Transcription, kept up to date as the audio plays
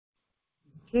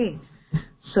Okay,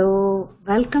 so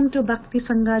welcome to Bhakti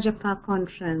Sangha Japa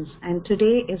conference, and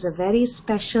today is a very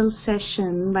special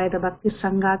session by the Bhakti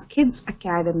Sangha Kids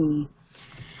Academy.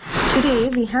 Today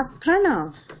we have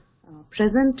Pranav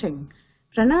presenting.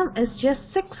 Pranav is just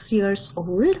 6 years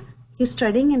old. He's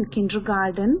studying in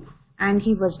kindergarten, and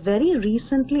he was very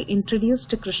recently introduced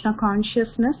to Krishna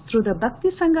consciousness through the Bhakti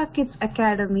Sangha Kids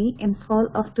Academy in fall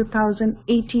of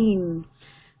 2018.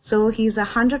 So he's a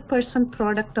 100%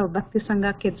 product of Bhakti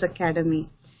Sangha Kids Academy.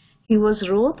 He was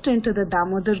roped into the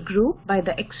Damodar group by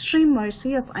the extreme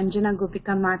mercy of Anjana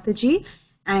Gopika Mataji,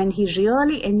 and he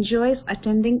really enjoys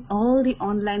attending all the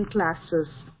online classes.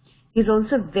 He's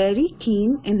also very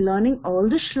keen in learning all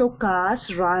the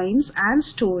shlokas, rhymes and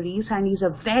stories, and he's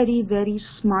a very, very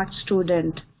smart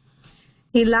student.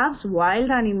 He loves wild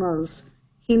animals.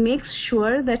 He makes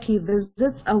sure that he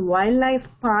visits a wildlife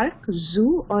park,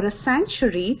 zoo or a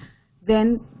sanctuary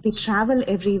when we travel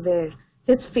everywhere.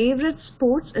 His favorite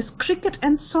sports is cricket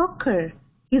and soccer.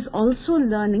 He's also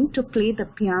learning to play the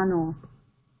piano.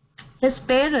 His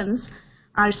parents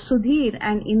are Sudhir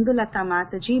and Indulata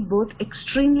Mataji, both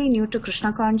extremely new to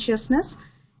Krishna consciousness.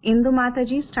 Indu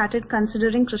Mataji started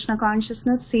considering Krishna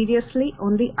consciousness seriously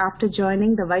only after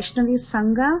joining the Vaishnavi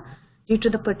Sangha due to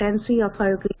the potency of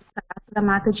her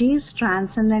Mataji's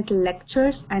transcendental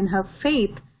lectures, and her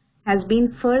faith has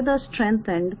been further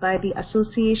strengthened by the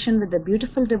association with the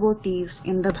beautiful devotees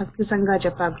in the Bhakti Sangha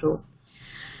Japa group.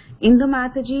 Indu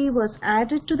Mataji was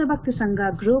added to the Bhakti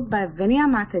Sangha group by Vinaya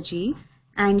Mataji,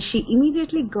 and she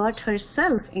immediately got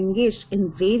herself engaged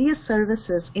in various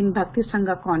services in Bhakti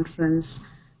Sangha conference.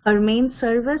 Her main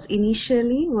service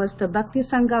initially was the Bhakti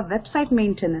Sangha website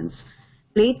maintenance.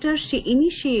 Later, she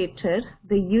initiated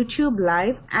the YouTube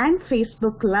Live and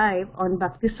Facebook Live on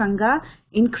Bhakti Sangha,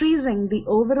 increasing the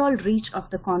overall reach of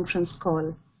the conference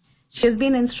call. She has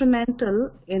been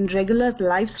instrumental in regular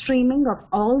live streaming of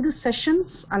all the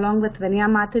sessions along with Vinaya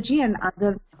Mataji and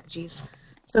other Matajis.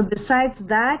 So besides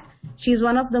that, she is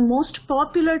one of the most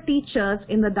popular teachers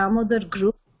in the Damodar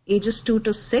group, ages 2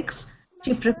 to 6.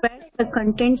 She prepares the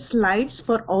content slides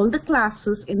for all the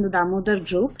classes in the Damodar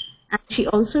group, and she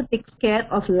also takes care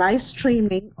of live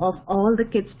streaming of all the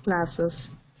kids' classes.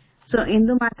 So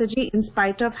Indu Mataji, in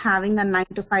spite of having a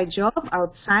 9-to-5 job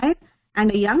outside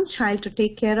and a young child to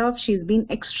take care of, she's been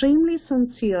extremely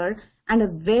sincere and a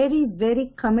very,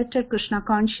 very committed Krishna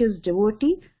conscious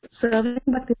devotee, serving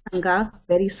Bhakti Sangha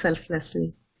very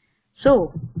selflessly.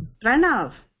 So,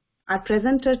 Pranav, our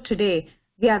presenter today,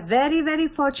 we are very, very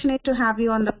fortunate to have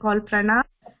you on the call, Pranav.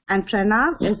 And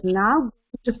Pranav is now going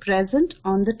to present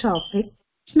on the topic,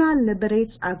 Krishna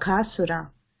liberates Aghasura.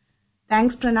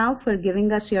 Thanks, Pranav, for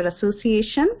giving us your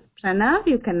association. Pranav,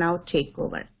 you can now take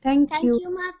over. Thank you. Thank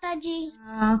you,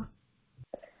 Mataji.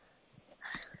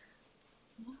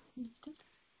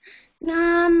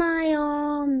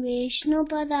 Namayom Vishnu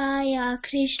Padaya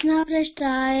Krishna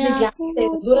Prasthaya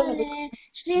Purupale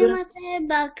Srimate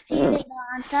Bhakti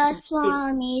Vedanta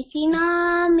Swami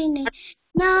Sinamine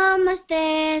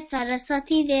Namaste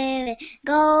Saraswati Deve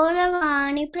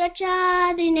Gauravani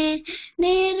Prachadine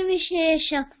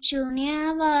Nirvishesha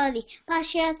Shunyavadi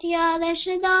Pashyatya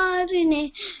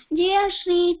Dashadarine Jaya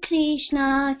Shri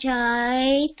Krishna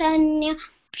Chaitanya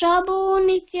Prabhu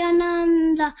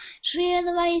Nityananda, Shri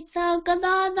Advaita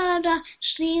Gadadara,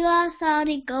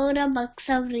 Srivasari Gaura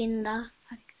Bhakta Vrinda.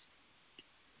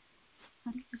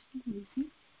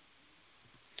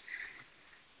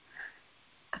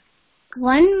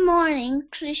 One morning,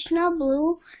 Krishna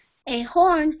blew a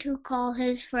horn to call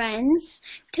his friends.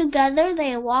 Together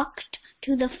they walked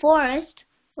to the forest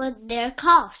with their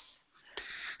calves.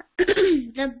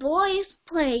 The boys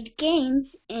played games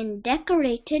and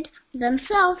decorated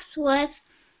themselves with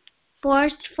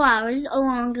forest flowers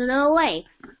along the way.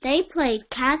 They played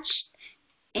catch,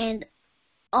 and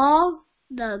all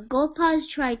the Gopas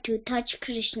tried to touch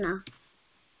Krishna.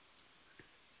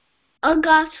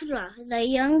 Aghasura, the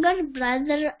younger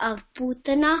brother of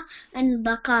Putana and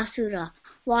Bakasura,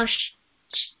 watched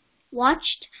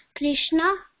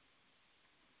Krishna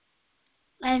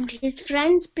and his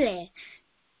friends play.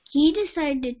 He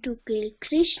decided to kill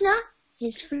Krishna,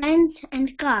 his friends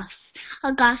and calves.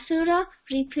 Aghasura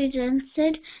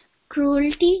represented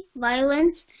cruelty,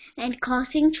 violence, and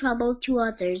causing trouble to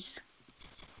others.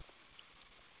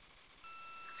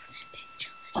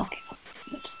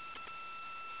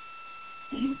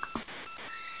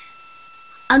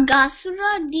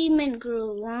 Aghasura demon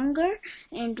grew longer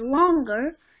and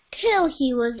longer till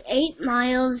he was 8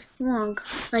 miles long,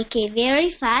 like a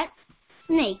very fat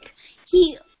snake.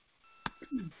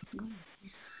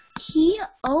 He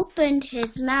opened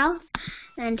his mouth,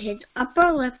 and his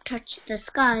upper lip touched the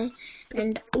sky,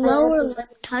 and lower lip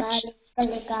touched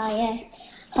the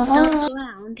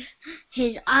ground.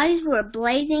 His eyes were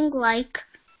blazing like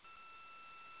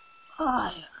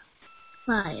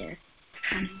fire.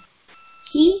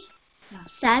 He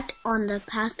sat on the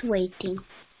path waiting.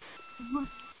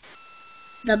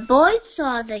 The boys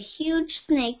saw the huge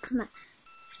snake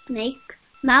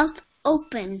mouth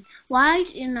open, wide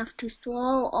enough to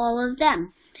swallow all of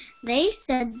them. They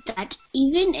said that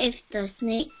even if the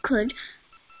snake could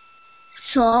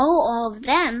swallow all of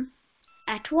them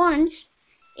at once,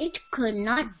 it could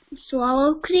not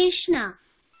swallow Krishna.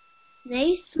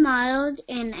 They smiled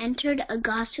and entered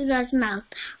Aghasura's mouth.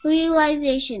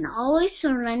 Realization: always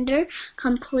surrender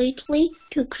completely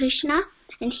to Krishna,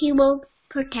 and he will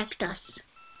protect us.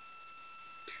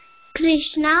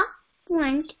 Krishna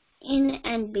went in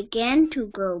and began to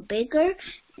grow bigger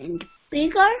and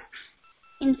bigger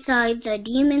inside the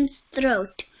demon's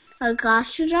throat.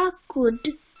 Aghasura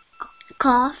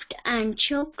coughed and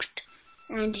choked,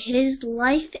 and his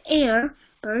life air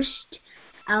burst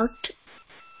out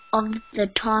of the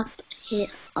top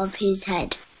of his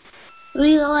head.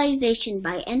 Realization: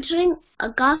 by entering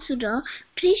Aghasura,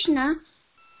 Krishna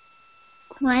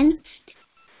cleansed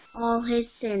all his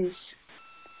sins.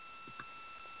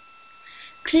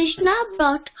 Krishna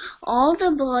brought all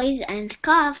the boys and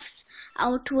calves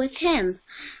out with him.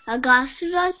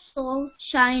 Aghasura's soul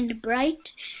shined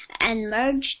bright and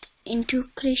merged into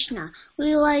Krishna.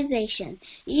 Realization: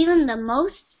 even the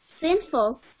most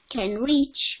sinful can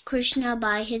reach Krishna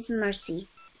by his mercy.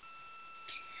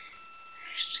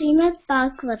 Srimad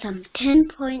Bhagavatam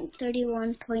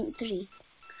 10.31.3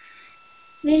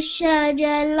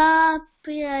 Vishajala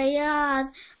Priyad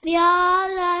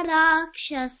Vyala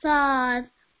Rakshasad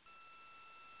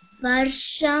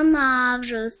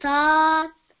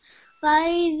Varshamavrusat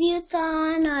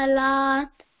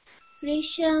Vaidyutanalat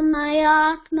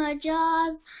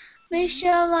Vishamayatmajad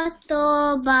Vishavato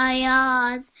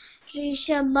Bayad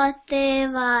Rishabhate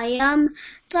Vayam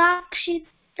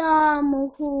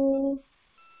Rakshitamuhu.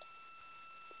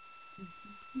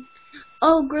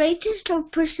 O greatest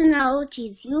of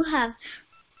personalities, you have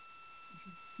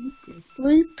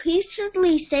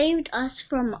repeatedly saved us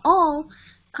from all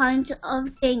kinds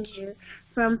of danger,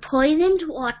 from poisoned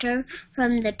water,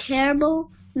 from the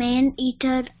terrible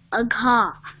man-eater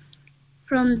Agha,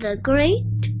 from the great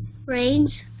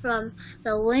rains, from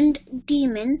the wind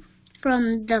demon,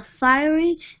 from the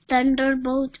fiery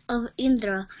thunderbolt of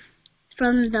Indra,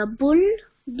 from the bull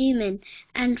demon,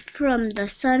 and from the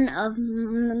son of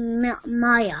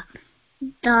Maya,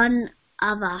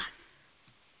 Danava.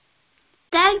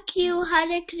 Thank you,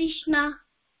 Hare Krishna.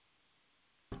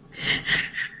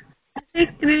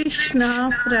 Hare Krishna,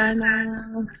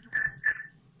 Pranav.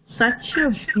 Such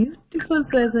a beautiful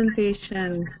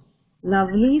presentation.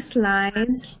 Lovely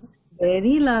slides,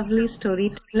 very lovely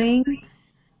storytelling,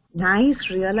 nice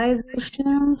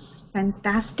realizations,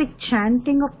 fantastic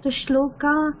chanting of the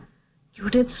shloka. You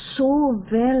did so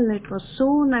well. It was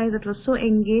so nice. It was so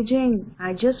engaging.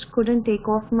 I just couldn't take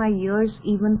off my ears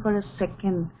even for a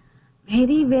second.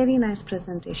 Very, very nice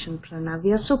presentation, Pranav.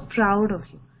 We are so proud of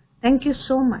you. Thank you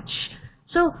so much.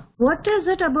 So, what is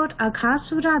it about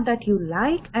Aghasura that you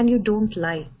like and you don't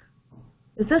like?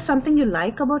 Is there something you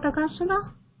like about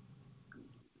Aghasura?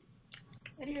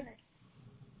 What do you like?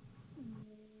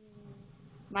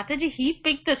 Mataji, he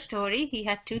picked the story. He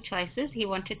had two choices. He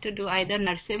wanted to do either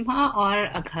Narsimha or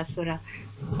Aghasura.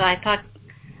 So I thought,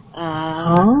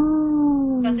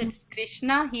 because it's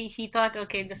Krishna, he thought,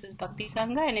 okay, this is Bhakti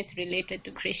Sangha and it's related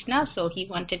to Krishna. So he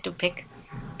wanted to pick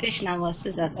Krishna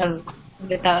versus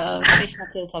Krishna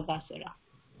kills Aghasura.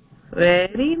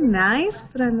 Very nice,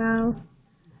 Pranav.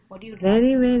 What do you like?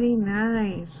 Very, very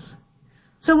nice.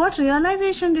 So what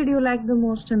realization did you like the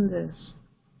most in this?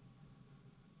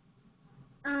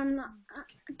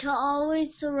 To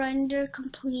always surrender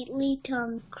completely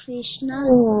to Krishna.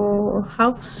 Oh,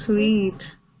 how sweet.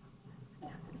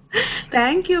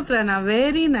 Thank you, Pranav.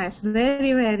 Very nice.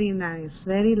 Very, very nice.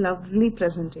 Very lovely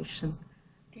presentation.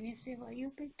 Can you say why you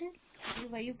picked it?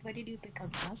 Why did you pick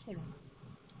Aghasura?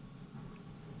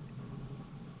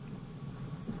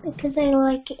 Because I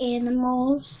like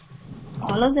animals.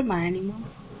 All of them are animals.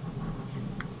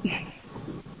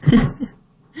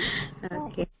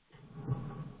 Okay.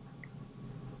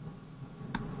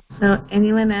 So,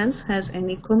 anyone else has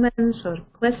any comments or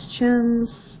questions?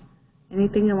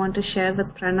 Anything you want to share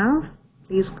with Pranav?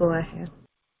 Please go ahead.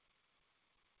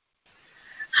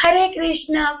 Hare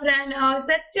Krishna, Pranav.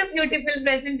 Such a beautiful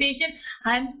presentation.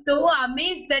 I am so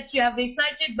amazed that you have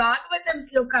recited Bhagavatam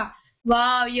Sloka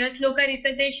Wow, your sloka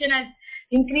recitation has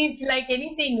increased like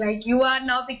anything. Like you are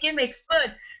now became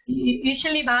expert.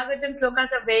 Usually Bhagavatam slokas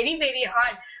are very, very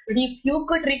hard. But if you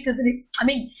could,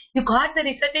 you got the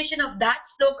recitation of that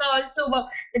sloka also. Wow,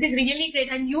 that is really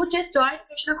great. And you just joined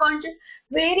Krishna conscious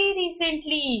very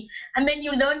recently. And then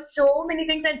you learned so many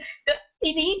things. And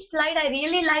in each slide, I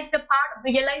really like the part of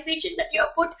realization that you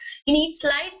have put in each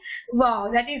slide. Wow,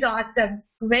 that is awesome.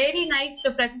 Very nice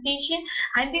presentation.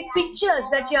 And the pictures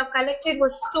that you have collected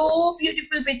were so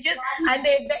beautiful pictures. And at the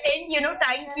end,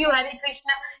 thank you, Hare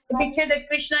Krishna. The picture that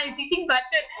Krishna is eating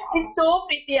butter is so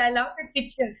pretty. I love the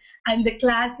picture. And the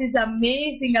class is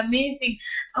amazing, amazing.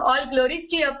 All glories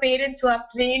to your parents who have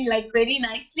trained like very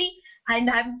nicely. And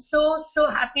I'm so, so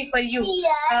happy for you.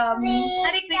 Hare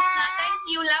Krishna. Thank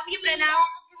you. Love you, Pranav.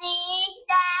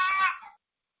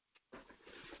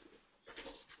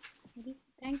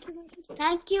 Thank you, Mataji.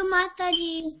 Thank you,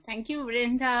 Mataji. Thank you,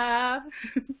 Vrinda.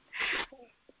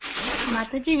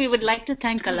 Mataji, we would like to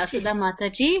thank Aghasura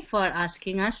Mataji for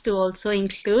asking us to also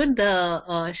include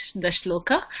the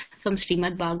shloka from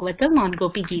Srimad Bhagavatam on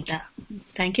Gopi Gita.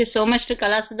 Thank you so much to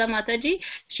Aghasura Mataji.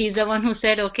 She's the one who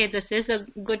said, okay, this is a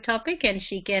good topic, and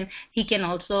he can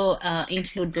also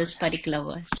include this particular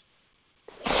verse.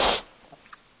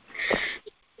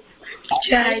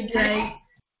 Jai.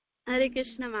 Hare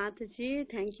Krishna Mataji,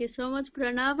 thank you so much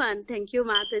Pranav, and thank you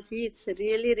Mataji. It's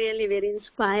really very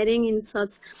inspiring in such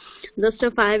just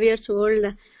a 5 years old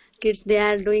kids. They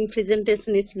are doing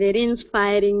presentation. It's very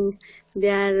inspiring. They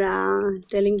are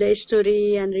telling the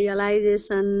story and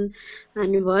realization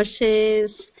and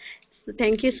verses. So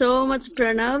thank you so much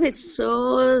Pranav. It's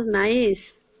so nice.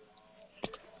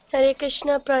 Hare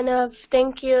Krishna Pranav,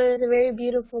 thank you. It's a very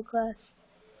beautiful class.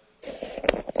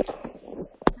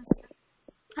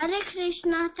 Hare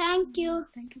Krishna, thank you.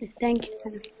 Thank you.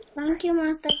 Thank you,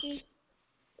 Mataji.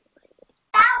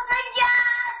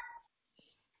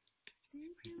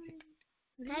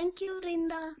 Thank you,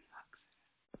 Rinda.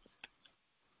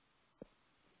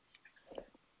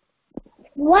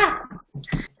 Wow.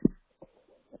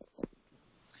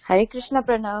 Hare Krishna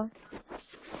Pranav.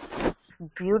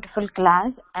 Beautiful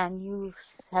class, and you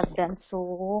have done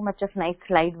so much of nice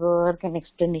slide work and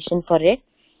explanation for it.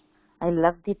 I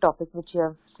love the topic which you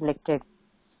have selected.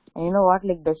 And you know what,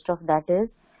 like best of that is,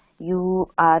 you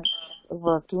are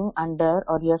working under,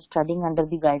 or you are studying under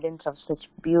the guidance of such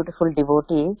beautiful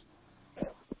devotees.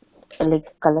 Like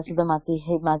Aghasura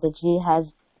Mataji has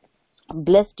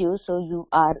blessed you, so you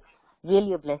are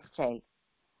really a blessed child.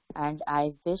 And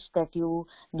I wish that you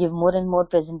give more and more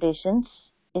presentations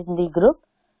in the group,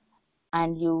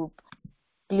 and you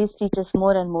please teach us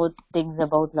more and more things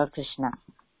about Lord Krishna.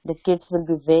 The kids will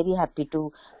be very happy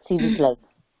to see this life.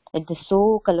 It is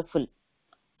so colorful.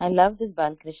 I love this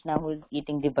Bal Krishna who is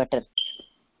eating the butter.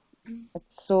 It's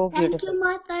so beautiful.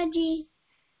 Thank you, Mataji.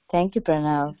 Thank you,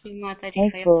 Pranav. Thank you,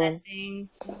 Mataji, for your blessing.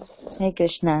 Hey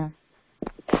Krishna.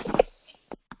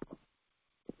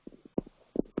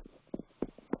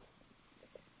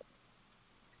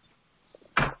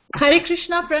 Hare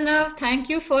Krishna Pranav, thank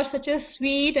you for such a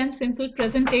sweet and simple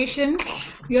presentation.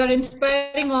 You are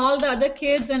inspiring all the other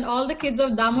kids and all the kids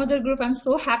of Damodar group. I'm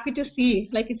so happy to see.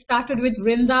 Like it started with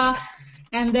Vrinda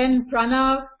and then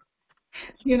Pranav.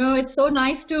 You know, it's so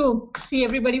nice to see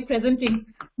everybody presenting.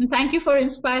 And thank you for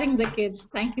inspiring the kids.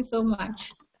 Thank you so much.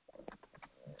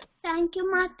 Thank you,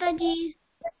 Mataji.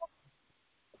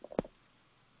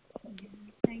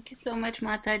 Thank you so much,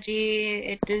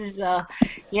 Mataji. It is,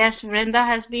 yes, Vrinda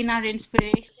has been our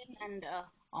inspiration, and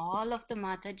all of the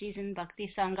Matajis in Bhakti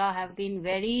Sangha have been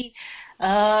very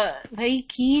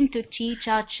keen to teach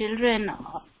our children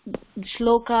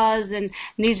shlokas and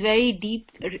these very deep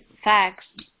facts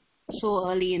so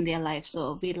early in their life.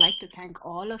 So we'd like to thank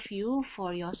all of you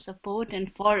for your support and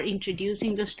for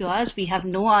introducing this to us. We have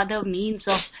no other means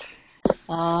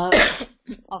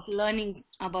of learning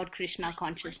about Krishna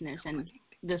consciousness, and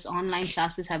this online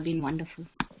classes have been wonderful.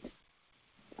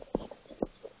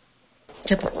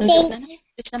 Hare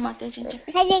Krishna Mataji.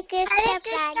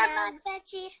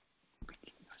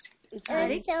 It's so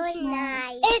nice.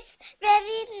 It's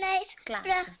very nice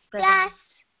class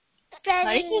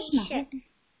presentation.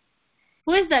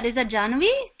 Who is that? Is that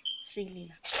Jahnavi?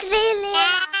 Sri Leela.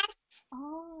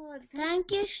 Oh, thank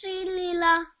you, Sri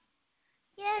Leela.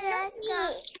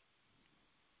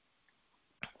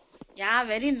 Yeah,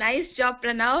 very nice job,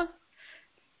 Pranav.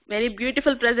 Very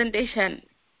beautiful presentation.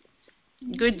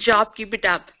 Good job. Keep it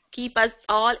up. Keep us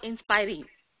all inspiring.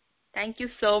 Thank you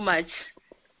so much.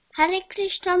 Hare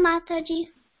Krishna Mataji.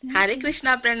 Hare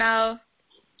Krishna Pranav.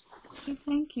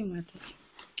 Thank you, Mataji.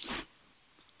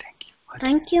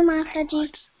 Thank you, Mataji.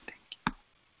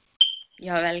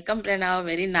 You're welcome, Pranav.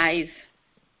 Very nice.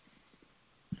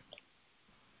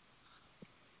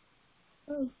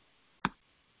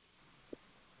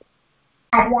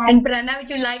 And Pranav,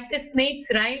 you like the snakes,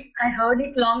 right? I heard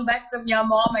it long back from your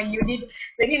mom, and you did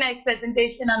very nice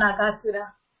presentation on Aghasura.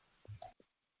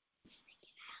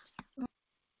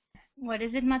 What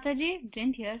is it, Mataji?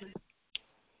 Didn't hear.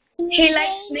 He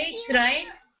likes snakes, right?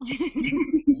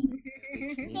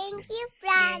 Thank you,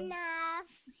 Pranav.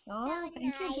 Oh, So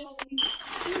thank you.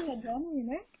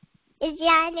 It's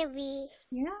Janavi.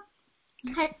 Yeah.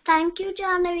 Thank you,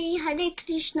 Janavi. Hare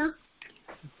Krishna.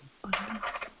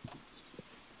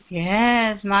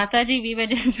 Yes, Mataji, we were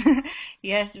just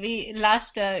yes, we in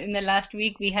the last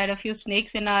week we had a few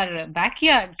snakes in our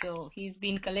backyard, so he's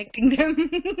been collecting them.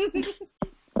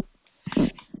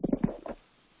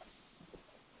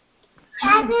 That's a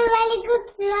very good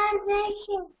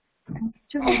translation. I think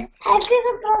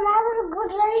Pranav is a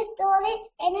good very story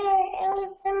and a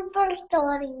simple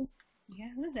story. Yeah,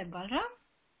 who's that, Balram?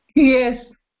 Yes.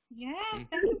 Yes,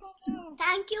 thank you, Balram.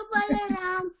 Thank you,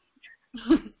 Balaram.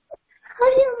 How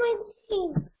do you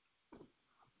mean?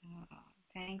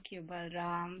 Thank you,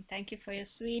 Balram. Thank you for your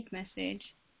sweet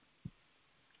message.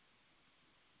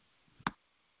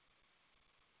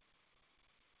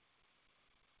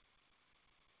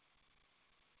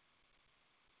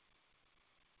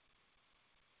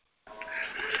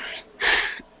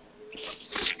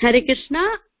 Hare Krishna.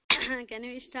 Can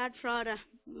we start for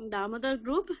Damodar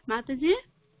group, Mataji?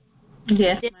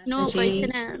 Yes, There's no Mataji.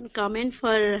 question and comment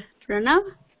for Pranav.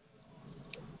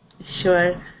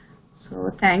 Sure.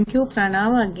 So thank you,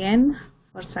 Pranav, again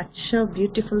for such a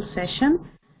beautiful session.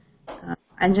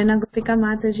 Anjana Gopika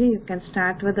Mataji, you can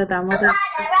start with the Damodar.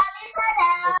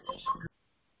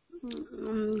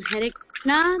 Hare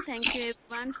Krishna. Thank you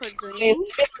everyone for joining.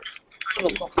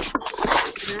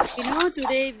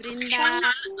 Today Vrinda,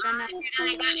 Pranav,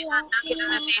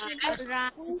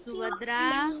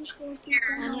 Subhadra,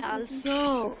 and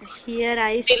also here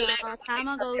I saw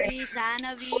Kama Gauri,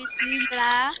 Janavi,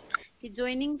 Sindra is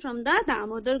joining from the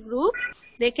Damodar group.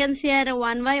 They can share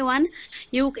one by one.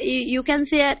 You can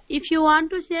share, if you want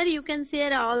to share, you can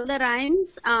share all the rhymes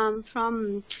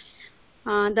from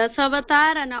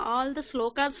Dasavatar and all the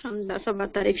slokas from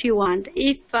Dasavatar if you want.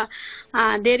 If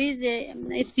there is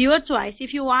it's your choice.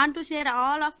 If you want to share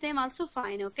all of them also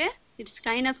fine, okay? It's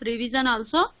kind of revision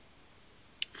also.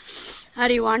 Or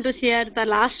you want to share the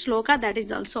last sloka, that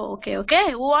is also okay, okay?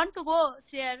 Who want to go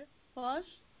share first?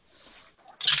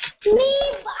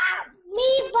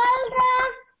 Me,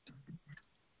 Balram.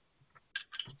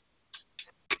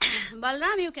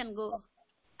 Balram, you can go.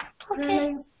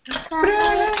 Okay.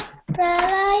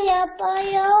 Pralaya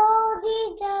payodi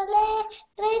jale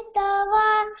tritava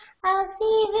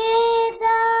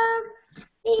asivedam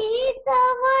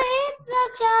itavahe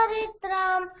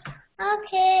pracharitram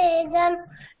akhedam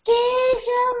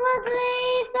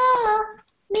keshamadrita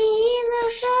meena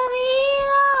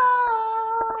shavira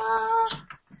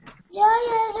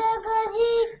jaya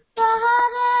jagadi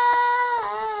sahara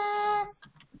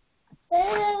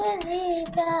jaya jagadi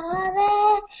sahara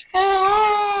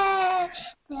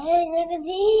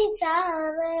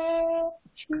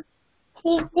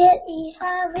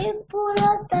Iha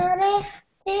vipulatare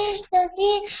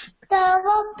tishtasi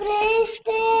tava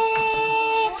preshte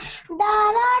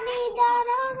darani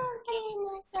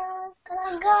kinata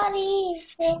kragari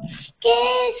se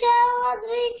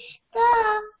keshavadrita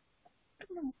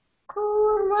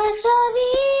kurma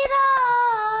shavira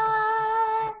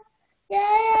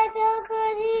jaya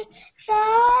jagadi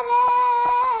sahara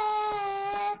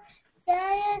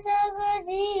jaya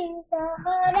jagadi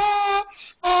sahara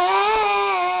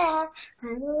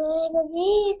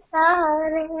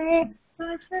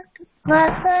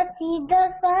Vasati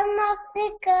dasamak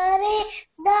kare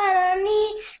dharani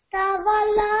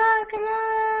tavalagna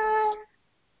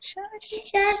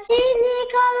Shashi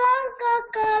nikalanka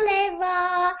kaleva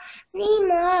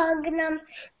nimagnam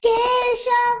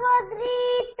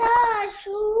Keshavadrita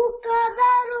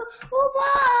shukadaru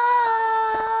uba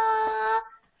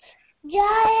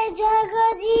Jaya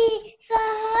jagadi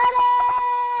sahara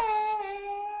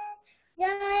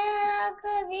Jaya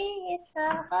jagadi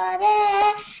sahara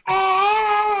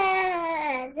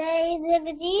Jaya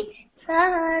jagadi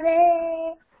sahara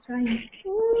Who's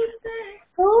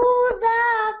the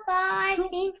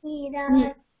party leader?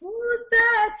 Who's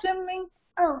that swimming?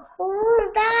 Oh, who's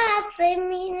that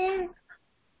swimming?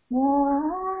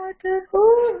 Water.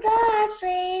 Who's that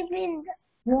swimming?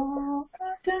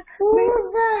 Water. Who's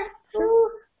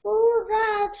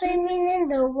that swimming in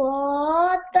the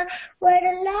water? With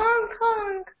a long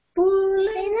conch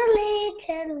pulling a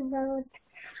little boat.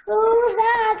 Who's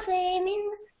that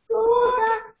swimming?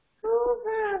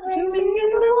 swimming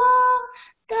in the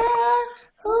water?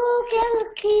 Who can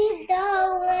keep the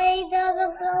waves of the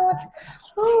float?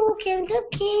 Who can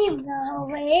keep the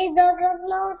waves of the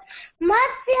float?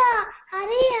 Matsya,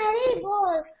 Hari Hari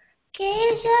bol.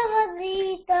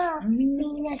 Keshavadita,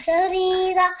 Meena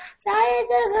Sharira, Jaya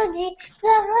Jagaji,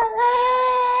 Jagaji,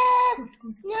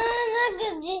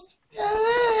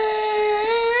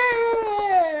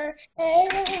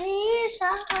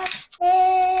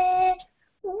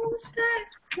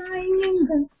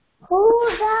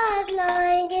 Who's that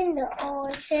lying in the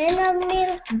ocean of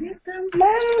milk?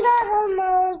 Mandara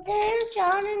mountain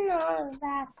shining on his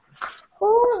back.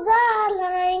 Who's that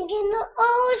lying in the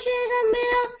ocean of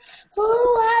milk? Who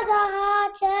has a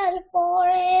hard shell for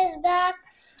his back?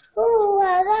 Who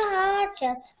has a hard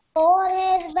shell for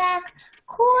his back?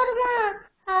 Kurma,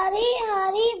 Hari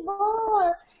Hari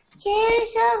bol.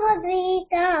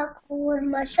 Keshavadrita,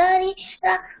 Kurma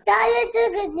Sharira, Jaya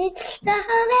Jagadi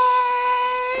Sahare,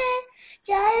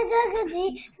 Jaya Jagadi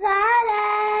Sahare,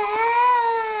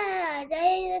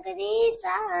 Jaya Jagadi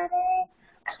Sahare.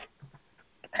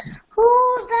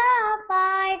 Who's the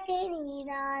fighting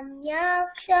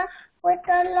Hiranyaksha with a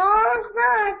long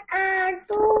snout and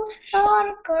two short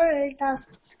curled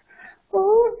tusks?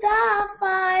 Who's the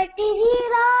fighting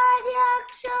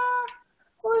Hiranyaksha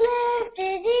who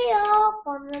lifted the up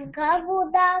on the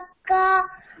Gabodaka?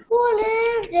 Who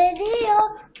lifted the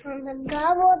up on the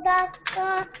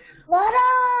Gabodaka?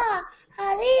 Vara,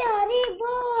 Hari Hari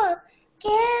bol,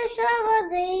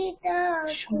 Keshavadrita,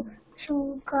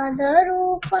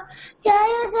 Sukadarupa,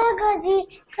 Jaya Jagadi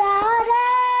Sare,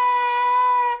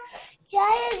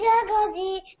 Jaya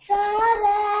Jagadi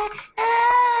Sare,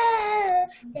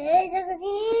 Jaya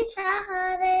Jagadi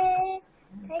Sare.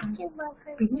 Thank you,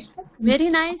 Bhakta. Very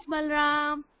nice,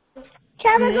 Balram.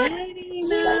 Very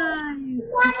nice.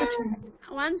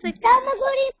 One second.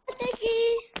 Tamaguri Pataki.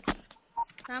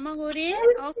 Samaguri?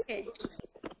 Okay.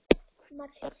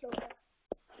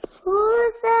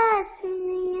 Who's that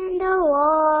swimming in the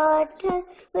water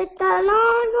with a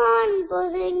long one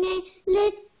pulling a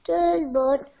little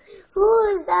boat?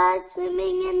 Who's that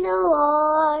swimming in the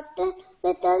water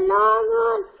with a long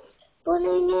one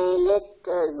pulling a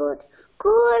little boat?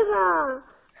 Kurma.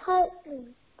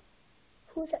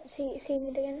 Who's that? See it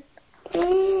again.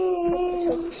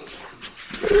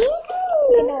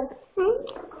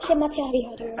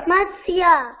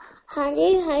 Matsya, Hari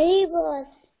Hari bol.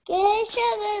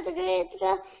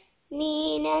 Keshavadrita,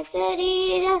 Meena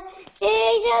Sharira,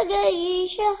 Jai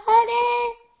Jagadisha Hare,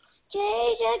 Jai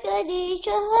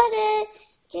Jagadisha Hare,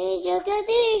 Jai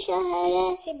Jagadisha Hare.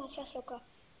 Say Matsya Sloka.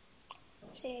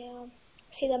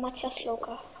 Say the Matsya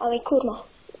Sloka. Kurma.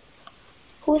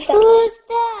 Who's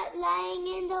that lying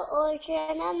in the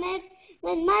ocean amid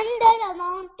with Mandala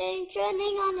mountain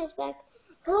churning on his back?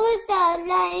 Who's that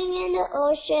lying in the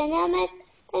ocean amid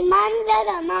and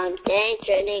Mandala mountain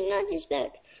churning on his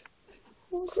back?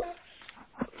 Who's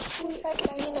that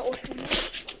lying in the ocean?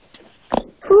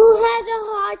 Who has a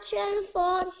hard shell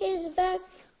for his back?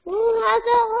 Who has a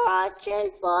hard shell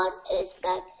for his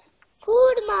back?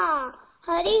 Kurma,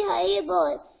 Hari Hari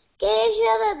bol.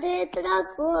 Keshavadrita,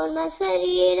 Kurma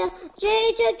Sharira, Jai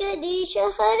Jagadisha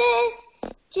Hare,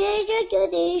 Jai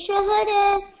Jagadisha Hare,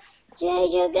 Jai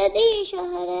Jagadisha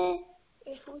Hare.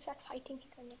 Who's that fighting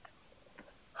Hiranyaksha?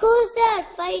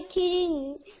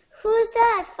 Who's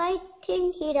that fighting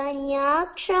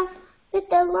Hiranyaksha with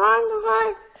the long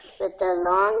horns, with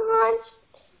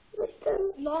the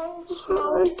long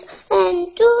snout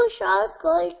and two sharp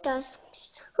gold tusks?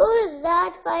 Who is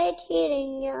that fight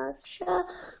Hiranyaksha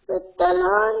with the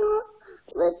long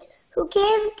who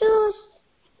came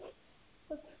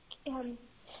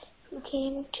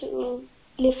to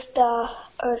lift the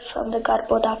earth from the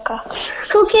Garbhodaka?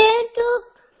 Who came to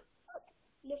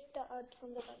lift the earth from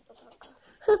the Garbhodaka?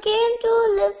 Who came to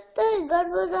lift the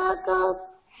Garbhodaka?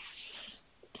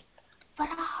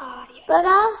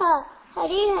 Varaha,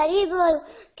 Hari Hari bol.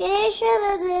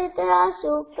 Keshavadrita,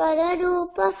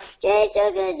 Sukadarupa, Jai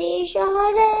Jagadisha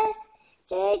Hare,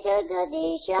 Jai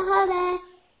Jagadisha Hare,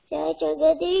 Jai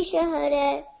Jagadisha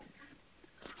Hare.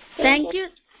 Thank you,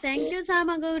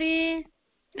 Samaguri.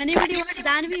 Anybody want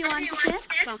Danvi, you want to say?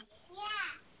 Come.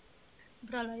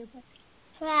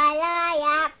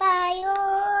 Pralaya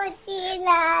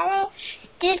Payodilare,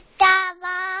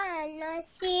 Chittavana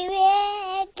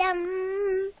Sivedam.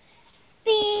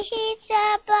 Pihita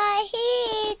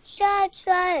Pahita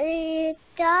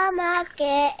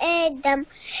Swaritamake Edam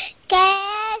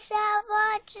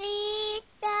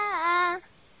Kesavatrita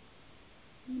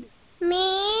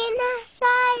Meena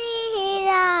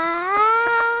Sharira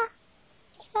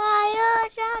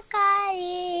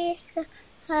Sayojakari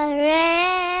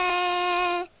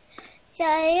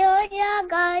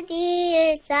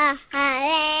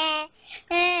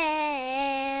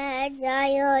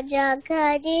Jayo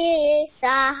Jagadish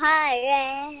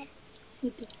Hare.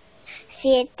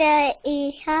 Sita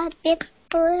Isha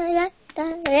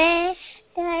Pipulatare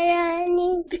Dharani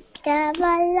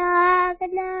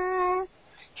Davalagna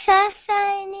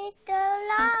Sasani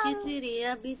Tolam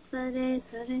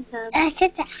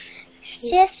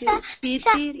Isha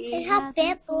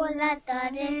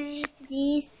Pipulatare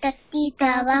Distati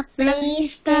Dava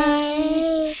Pliste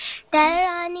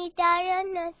Dharani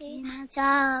Dharanati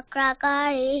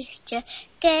Sakrakarischa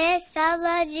Te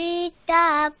Savajita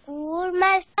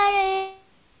Kurmasare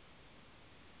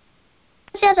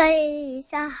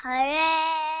Jagadish Hare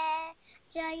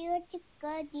Jayo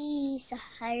Jagadish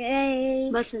Hare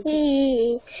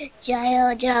Jayo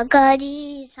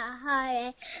Jagadish Hare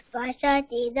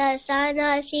Vasati Dasana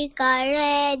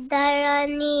Shikare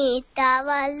Dharani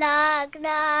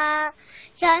Tavalagna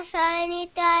Sasani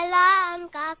Talam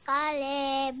Kakale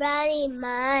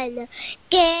Brahman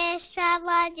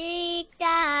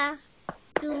Kesavajita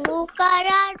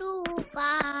Tukara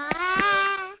Rupa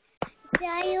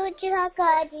Jayo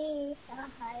Jagadish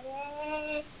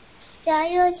Hare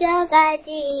Jayo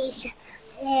Jagadish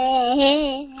Hare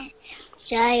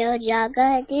Jayo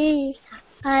Jagadish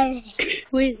Hare.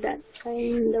 Who is that? Who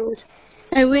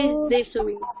is they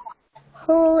swimming?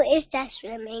 Who is that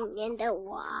swimming in the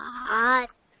water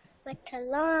with a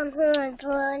long horn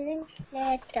pulling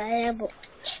at the boat?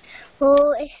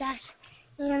 Who is that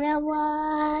in the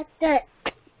water?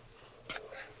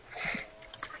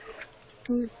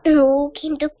 Who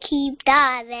came to keep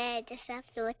the Vedas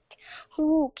afloat?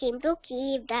 Who came to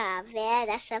keep the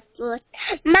Vedas afloat?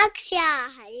 Maksha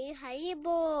Hari Hari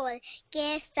Bol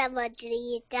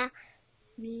Kesavajrita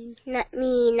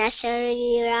Meena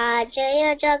Sharira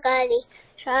Jaya Jagadish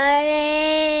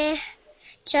Hare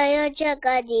Jaya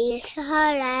Jagadish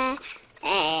Hare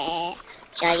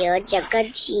Jaya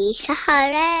Jagadish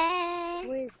Hare.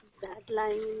 Who is that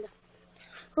lying?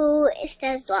 Who is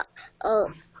that?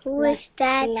 Who is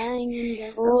that lying in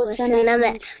the ocean?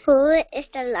 Who is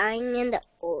the lying in the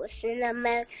ocean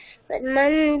with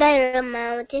Mandara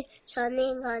mountain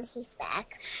sunning on his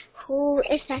back? Who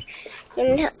is that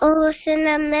in the ocean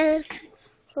of milk?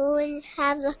 Who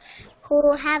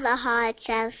have a heart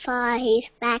set for his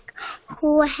back?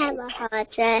 Who have a heart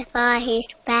set for his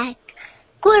back?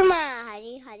 Kurma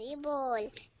Hari Hari Bol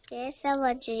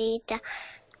Kesavajrita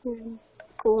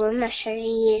Kurma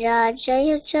Sharira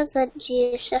Jaya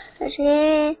Jagadish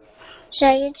Hare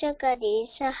Jaya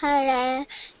Jagadish Hare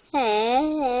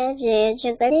Jaya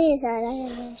Jagadish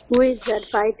Hare. Who is that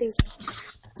fighting?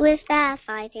 Who is that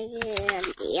fighting in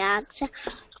the axe?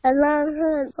 A long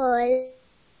horn boy.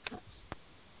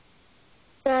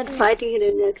 That fighting in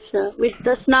the with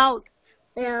the snout.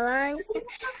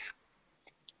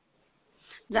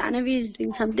 Janavi is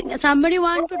doing something. Somebody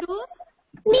want to do?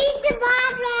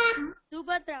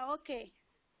 Subhadra, okay.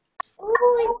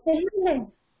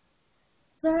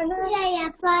 Jaya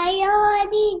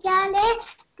Payodi Jale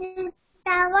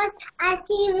Tavat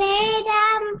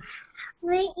Ativedam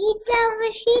Vita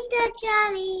Vishita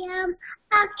Chariyam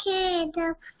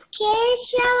Akedam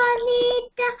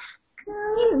Keshavalita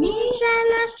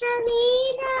Kumishana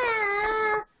Salida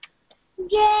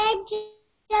Jai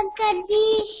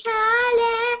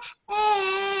Jagadishale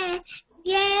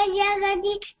Jai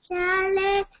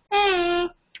Jagadishale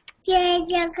Jai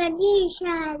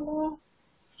Jagadishale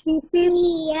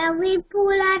Sipiya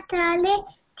Vipulatale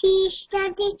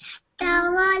Tishtati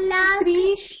Tavala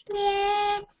Krishna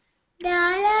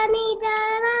Dharani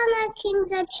Dharana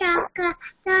Chinta Chaka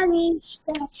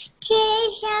Tavishta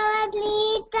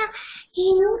Keshavadlita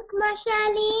Yukma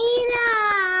Shalira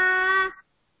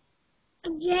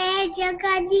Jai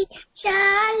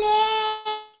Jagadishale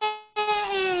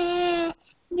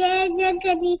Jai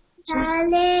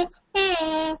Jagadishale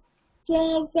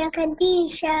Jai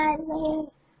Jagadishale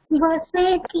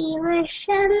Vasati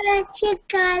Vashana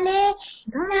Chikale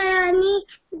Dharani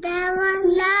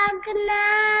Davalagna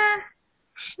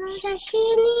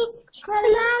Shashini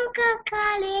Shalanka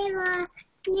Kaleva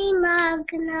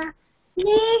Nimagna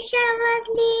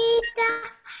Deshavadlita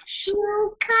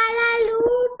Shukala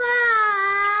Lupa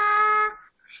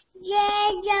Jai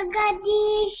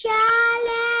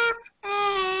Jagadishale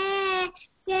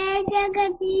Jai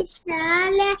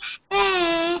Jagadishale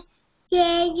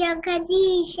Jai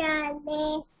Jagadishale.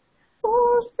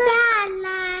 Who's that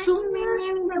swimming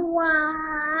in the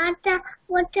water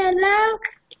with a long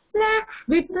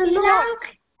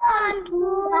on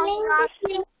pulling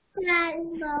the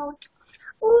boat?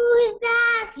 Who's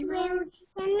that swimming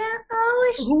in the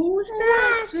ocean? Who's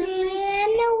that swimming in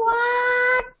the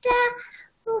water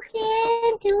who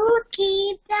came to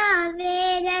keep the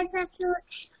Vedas afloat,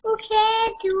 who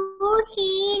came to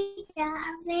keep the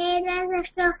Vedas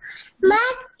afloat.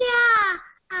 Matsya,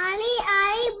 Ali, I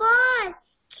bought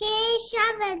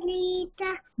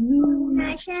Keshavalita,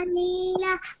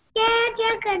 Nashalila,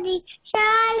 Jajakadi,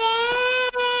 Shale,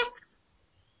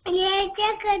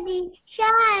 Jajakadi,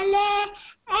 Shale,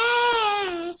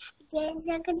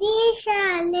 Jajakadi,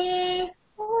 Shale.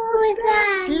 Who's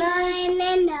that lion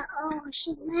in the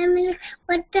ocean?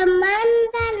 With the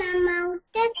mandala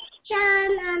mountain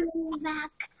shine on his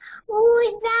back.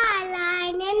 Who's that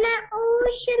lion in the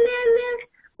ocean?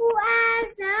 Who has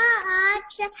the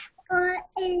archer for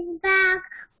his back?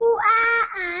 Who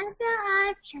has the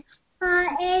archer for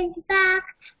his back?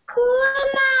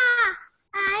 Kuma,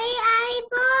 I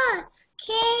bought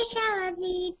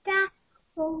Keshavalita,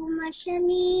 Oma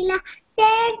Shalila,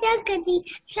 Jagadi,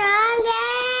 Shale,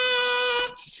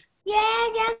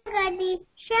 Jagadi,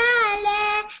 Shale,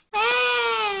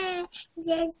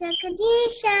 Jagadi,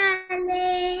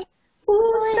 Shale.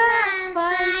 Who's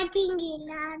fighting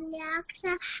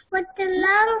Hiranyaksha with the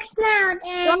long snout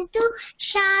and two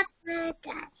sharp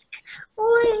tusks?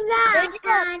 Who's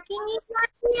fighting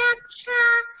Hiranyaksha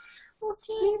who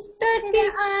keeps the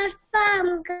earth from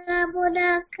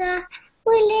Gabodaka?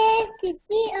 Who lifts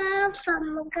the earth from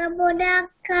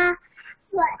Gabodaka?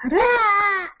 What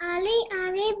Ali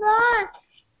boss?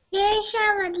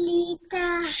 Keshavalita,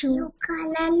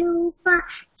 Shukalalupa,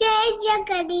 Jai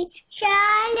Jagadi,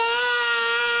 Shale,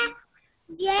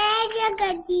 Jai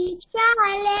Jagadi,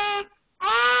 Shale,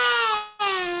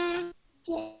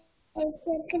 Jai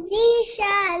Jagadi,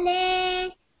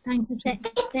 Shale. Thank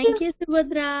you,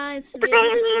 Subhadra. It's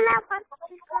really...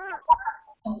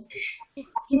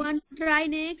 You want to try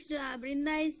next?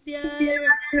 Brinda is there.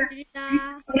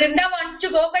 Brinda wants to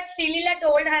go, but Srilila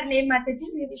told her name,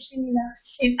 Mataji. Maybe Srilila.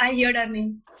 I heard her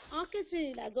name. Okay,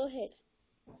 Srilila, go ahead.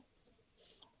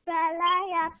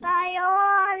 Pralaya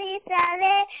Sayori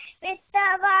Sale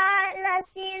Vittavala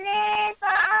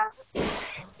Sileva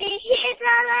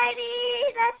Vishitralari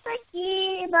Rasaki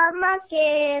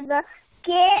Bamakeda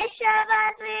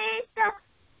Keshavarita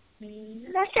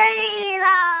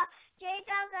Nasharila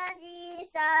Jagadi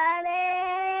Sale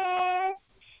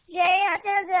Jaya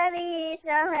Jagadi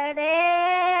Sahare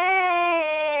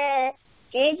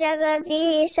Jaya Jagadi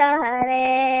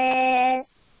Sahare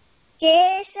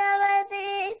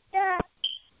Keshavadita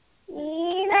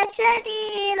Nila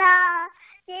Sharila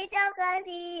Jaya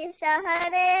Jagadi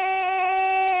Sahare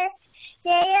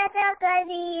Jaya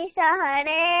Jagadi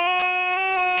Sahare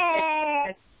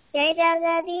Jaya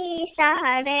Jagadi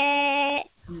Sahare.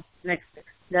 Next.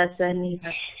 Dasani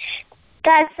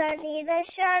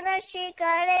Dashana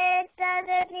Shikare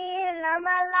Tadani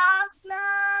Lamalakna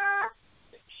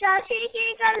Shashi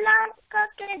Galanka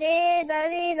Kare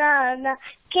Darinana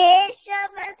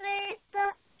Keshavadrita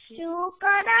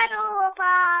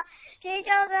Shukanarupa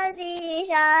Jagadi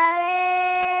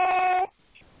Share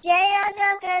Jaya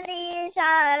Jagadi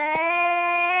Share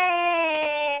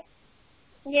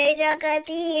Jaya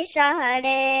Jagadi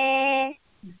Share.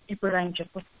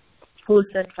 Who's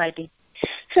that fighting?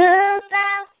 Who's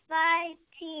that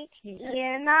fighting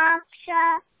Hiranyaksha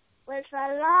with a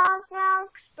long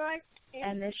skirt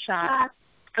and a sharp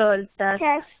curled tusk?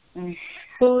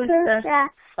 Who's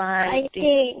that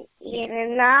fighting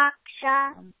Hiranyaksha?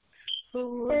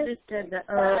 Who lifted the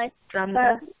earth from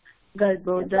the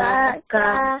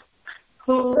Garbhodaka?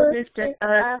 Who lifted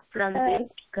earth from the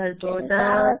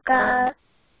Garbhodaka?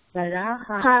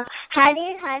 Varaha.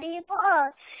 Hari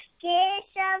Bol.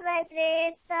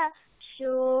 Keshavadrita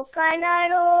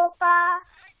Shukanarupa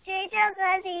Jai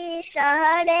Jagadi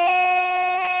Sahare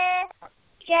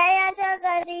Jaya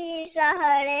Jagadi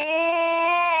Sahare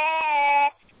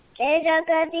Jai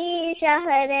Jagadi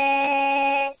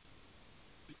Sahare.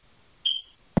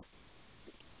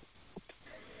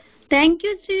 Thank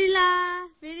you, Srila.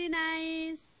 Very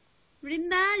nice.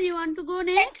 Brinda, you want to go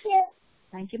next?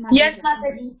 Thank you, Mataji. Yes,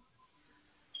 Mataji.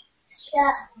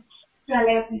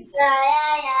 Raya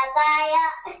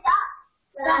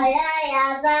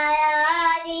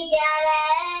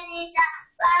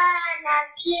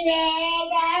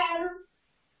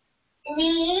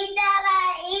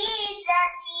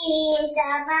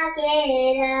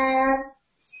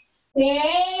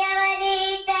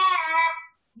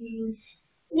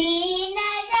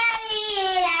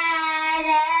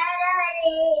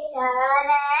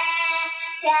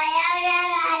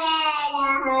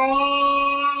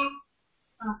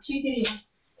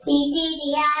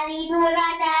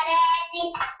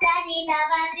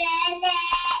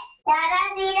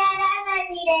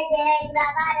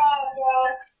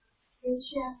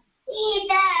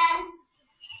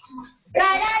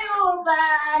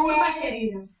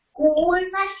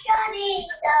Kurma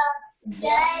Sharita,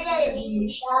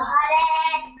 Jagadish Hare,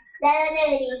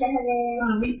 Jagadish Hare.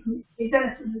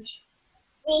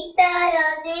 Vitara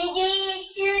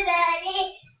Didishurari,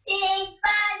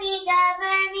 Tikpadi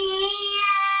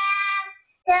Gavaniya,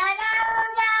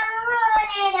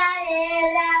 Saravagamuri Hare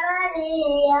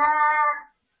Ravariya,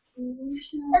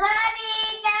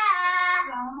 Varita,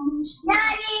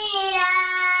 Nariya,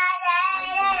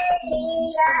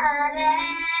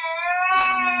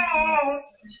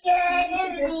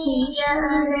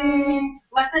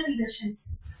 Vasati darshan.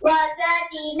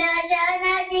 Vasati na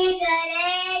janati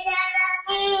gare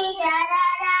janati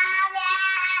jararave.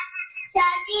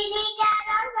 Satini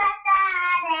jaram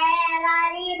vatare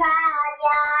vari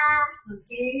bhaya.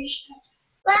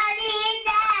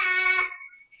 Varita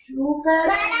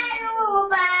Shukara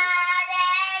rupa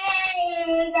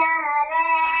jare.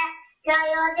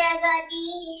 Jayo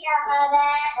jagadish hare.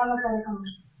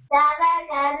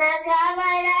 Savakana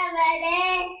kamala vade.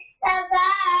 Sava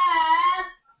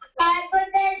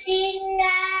Parvata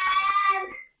Singam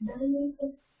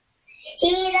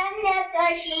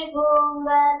Hiranyakashipu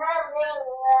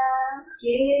Vanavingam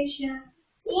Kesha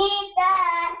Sita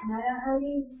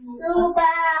Narahari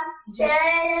Rupa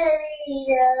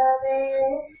Jayariyave.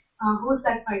 Who's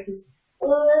that fighting?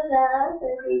 Who's that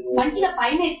fighting? Manchila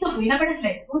paina ittu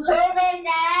vinapadatle. Who's that fighting?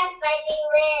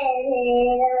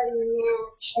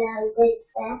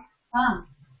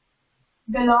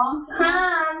 Belongs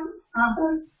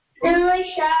to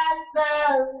Shastra.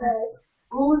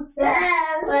 Who's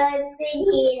that fighting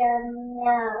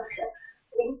Hiranyaksha?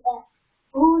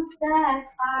 Who's that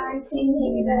fighting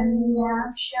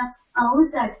Hiranyaksha? Who's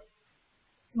that?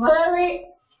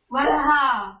 Varaha.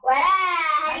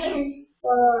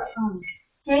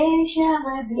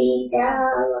 Keshavadrita.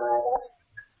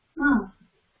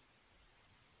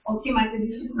 Okay, my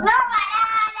goodness. No,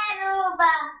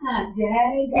 Rupa.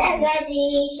 Jai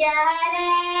Jagadish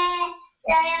Hare.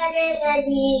 Jai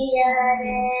Jagadish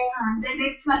Hare. The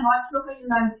next one, what sloka you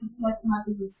learned? What's not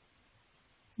to do?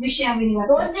 Vishyavinivasa.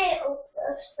 Don't say,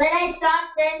 when I stop,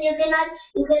 then you cannot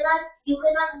move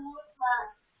fast.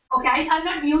 Okay, I'm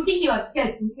not muting yours.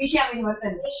 Yes,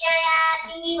 Vishyavinivasa.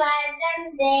 Vishyavinivasam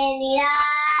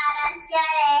Denirarasya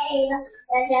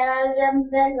Rajagam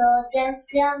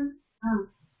Pranojasyam.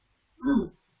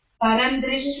 Param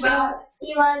Drishva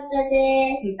Ivasade.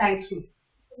 Thank you.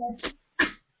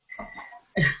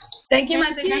 Thank you,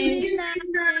 Mataji.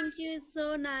 Thank you.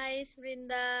 So nice,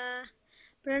 Vrinda.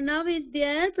 Pranav is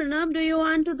there. Pranav, do you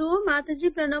want to do? Mataji,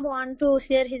 Pranav want to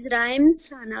share his rhymes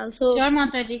and also... Sure,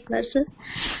 Mataji. Verses.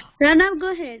 Pranav,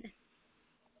 go ahead.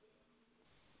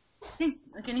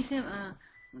 Can you say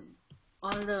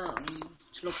all the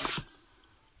slokas?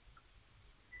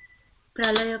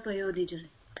 Pralaya Payodi Jale.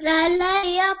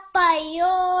 Pralaya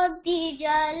Payodi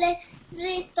Jale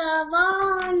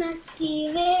Ritavanati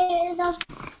Veda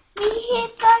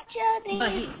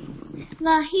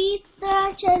Vahita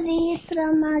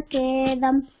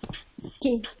Charitramakedam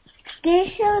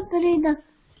Keshavadridam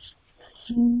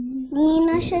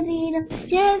Nina Shariram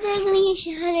Jai Jagadish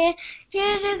Hare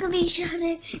Jai Jagadish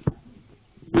Hare.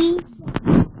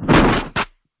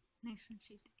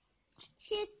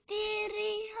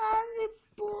 Shitiriha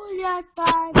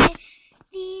Vipulatare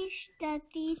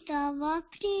Tishtati Tava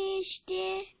Krishte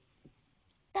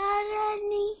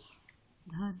Tarani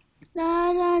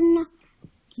Tarana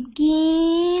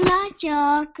Gila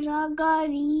Chakra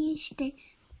Garishte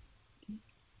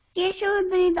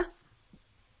Keshavadrida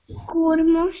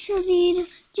Kurma Sharira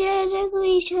Jai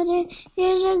Jagadish Hare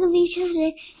Jai Jagadish Hare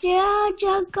Jai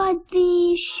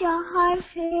Jagadish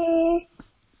Hare.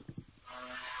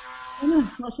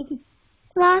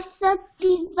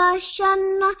 Vasati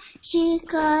Vashana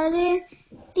Shikare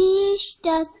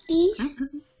Tishtati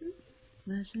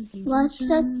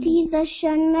Vasati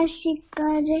Vashana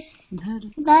Shikare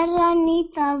Dharani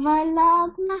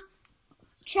Tavalagna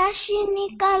Shashini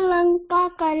Kalanka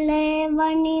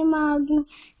Kalevani Magna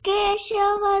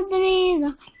Keshavadrida.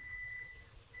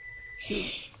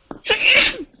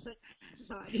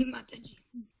 Sorry, Mataji.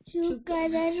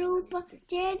 Shukara Rupa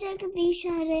Jai Jagadish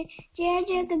Hare Jai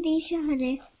Jagadish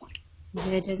Hare.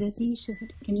 Jai Jagadish Hare.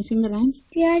 Can you sing the rhymes?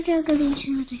 Jai Jagadish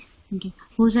Hare. Okay.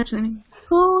 Who's that swimming?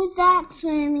 Who's that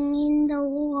swimming in the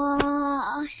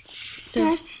water?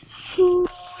 Who's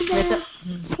that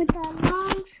with a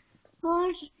long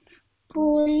horse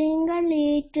pulling a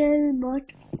little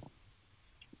boat?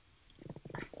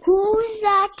 Who's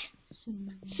that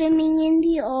swimming in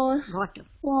the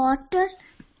water?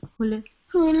 Who lives?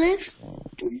 Who lives?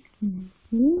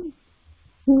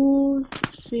 Who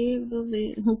saved the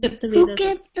Vedas? Who kept the Who Vedas?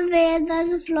 kept the Vedas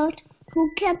afloat? Who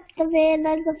kept the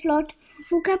Vedas afloat?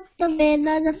 Who kept the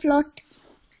Vedas afloat?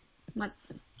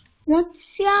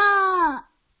 Matsya.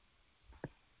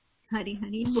 Hari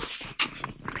Hari.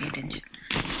 Pay attention.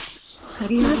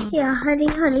 Matsya Hari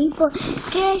Hari Bo.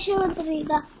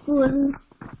 Keshava Guru.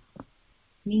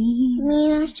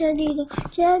 Meenashadira.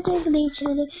 Jaya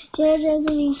Jagadishare. Jaya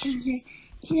Jagadishare.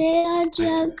 Jaya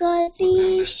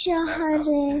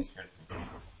Jagadishare.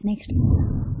 Next.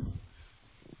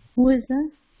 Who is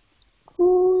that?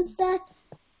 Who's that?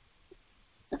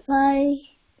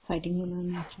 Fighting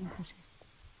Hiranyaksha.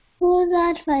 Who's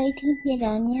that fighting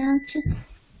Hiranyaksha?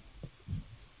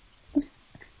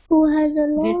 Who has a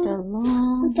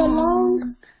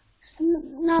long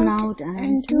snout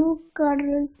and two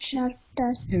curved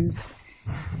shutters?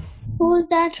 Who's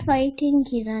that fighting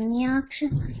Hiranyaksha?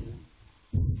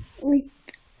 Who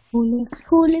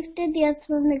lifted the earth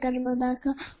from the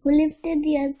Garbhodaka? Who lifted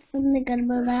the earth from the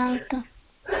Garbhodaka?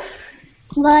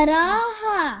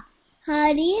 Varaha,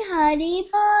 Hari Hari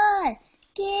Par,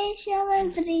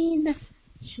 Keshavadrida,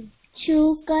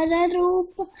 Shukara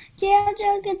Rupa, Jaya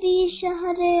Jagadisha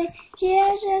Hare,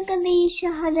 Jaya Jagadisha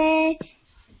Hare,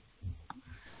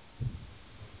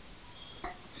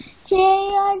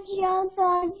 Jaya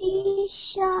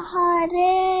Jagadisha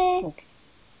Hare. Okay.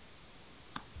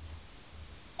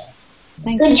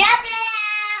 Thank Good you. job,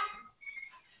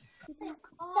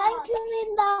 Thank you,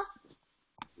 Linda.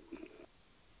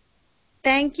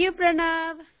 Thank you,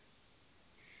 Pranav.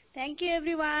 Thank you,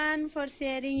 everyone, for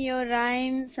sharing your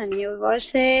rhymes and your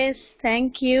verses.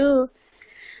 Thank you.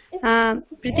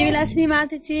 Prithvilasini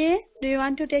Mataji, do you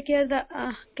want to take care of the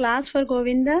class for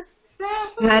Govinda?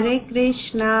 Hare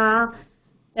Krishna.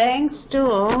 Thanks to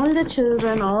all the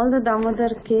children, all the Damodar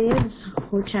kids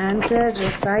who chanted,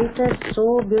 recited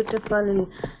so beautifully.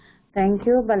 Thank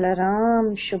you,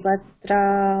 Balaram,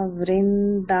 Shubhatra,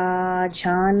 Vrinda,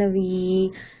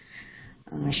 Jhanvi,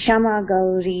 Shama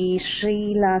Gauri,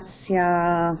 Sri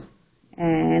Lasya,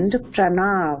 and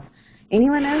Pranav.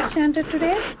 Anyone else chanted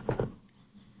today?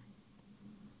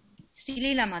 Sri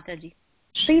Leela Mataji.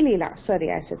 Sri Leela.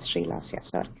 Sorry, I said Sri Lasya.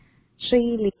 Sorry.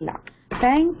 Sri Leela.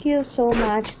 Thank you so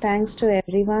much. Thanks to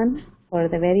everyone for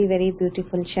the very, very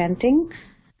beautiful chanting.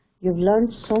 You've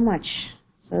learned so much.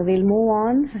 So we'll move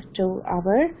on to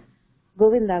our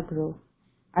Govinda group.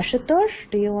 Ashutosh,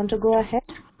 do you want to go ahead?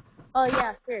 Oh,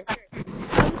 yeah, sure. I'm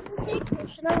going to say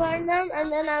Krishna Varnam,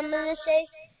 and then I'm going to say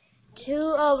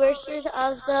two verses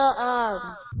of the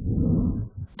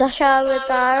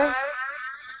Dashavatar.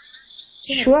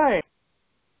 Sure.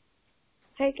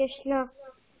 Hare Krishna.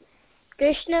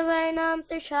 Krishna Varnam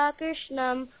Tisha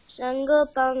Krishnam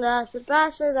Sangopanga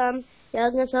Suprasadam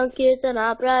Yagna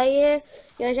Sankirtana Praye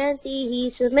Yajanti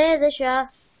Hi Sumedasha.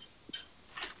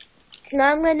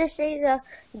 Now I'm going to say the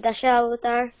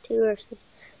Dashavatar, two verses.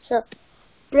 So,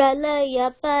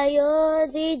 Pralaya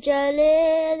Payodi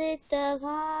Jale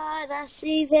Ritavara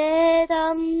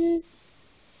Sivedam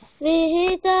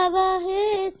Vihita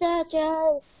Vahita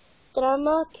Chal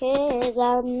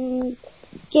Tramakhedam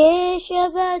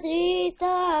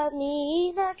Keshavadrita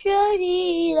Meena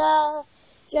Sharira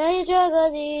Jai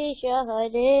Jagadisha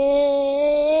Hare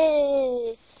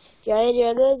Jai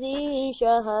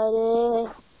Jagadisha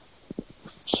Hare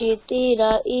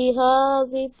Shitira Iha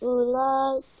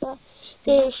Vipulata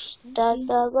Tishta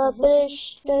Tava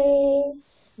Prishte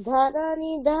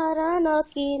Dharani Dharana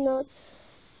Kino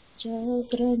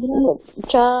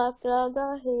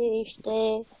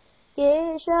Chakragahishte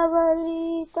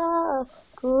Keshavarita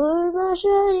Kurma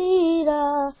Sharira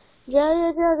Jaya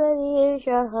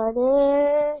Jagadisha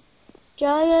Hare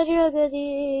Jaya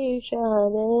Jagadisha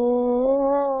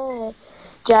Hare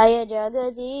Jaya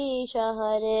Jagadisha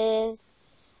Hare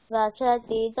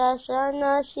Vachati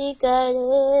Dashana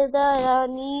Shikare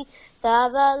Dayani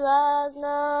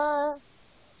Tavalagna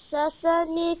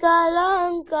Sasani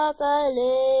Kalanka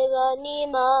Kalevani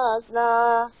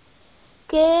Magna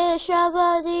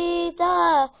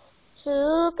Keshavadita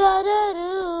Sukara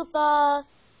Rupa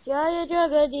Jaya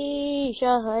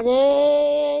Jagadisha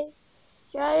Hare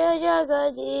Jaya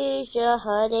Jagadisha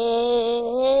Hare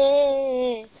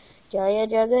Jaya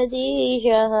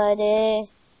Jagadisha Hare.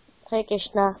 Hare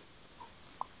Krishna.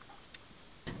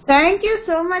 Thank you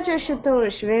so much,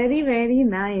 Ashutosh. Very, very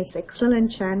nice.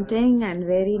 Excellent chanting and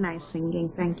very nice singing.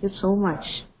 Thank you so much.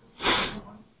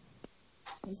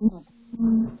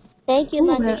 Thank you,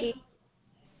 Mataji.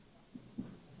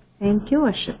 Thank you,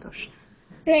 Ashutosh.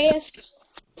 Shreyas.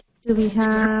 Do we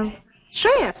have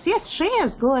Shreyas? Yes,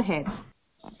 Shreyas, go ahead.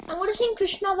 I'm going to sing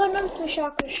Krishna Varnam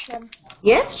Tisha Krishnam.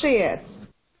 Yes, Shreyas.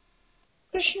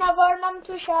 Krishna Varnam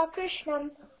Tusha Krishnam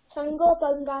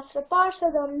Sangopangasra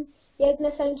Parsadam Yagna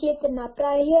Sankirtana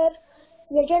Prayar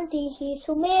Yajantihi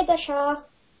Sumedasha.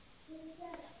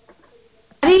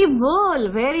 Very well,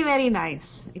 very, very nice.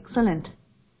 Excellent.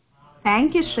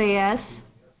 Thank you, Shreyas.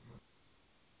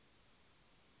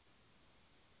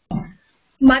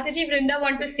 Mataji, Vrinda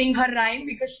want to sing her rhyme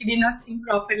because she did not sing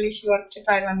properly. She wants to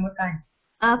try one more time.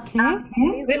 Okay.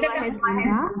 Vrinda, Go ahead,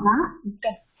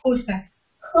 Vrinda. Who's that?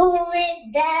 Who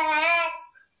is that?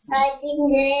 I think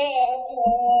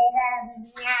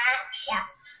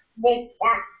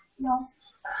no.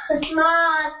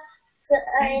 Small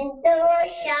and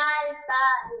shall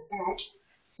pass.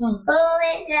 Who is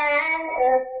that?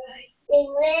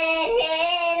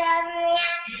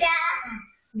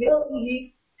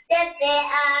 Tete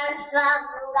asam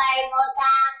gai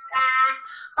bodaka,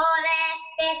 ole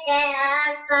tete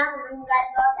asam gai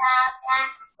bodaka.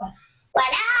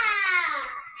 Wala,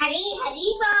 hari hari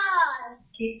bol.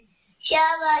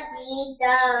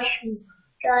 Shavadita,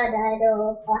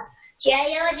 Kadaropa,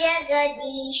 Jayo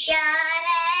Jagadisha,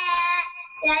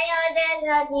 Jayo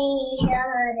Jagadisha.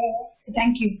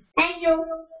 Thank you. Thank you.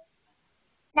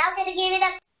 Now can you give it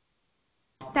up?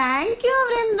 Thank you,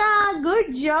 Vrinda.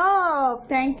 Good job.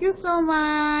 Thank you so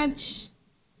much.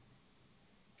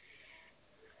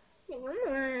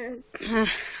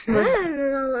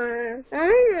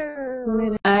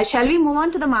 Shall we move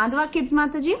on to the Madhava kids,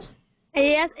 Mataji?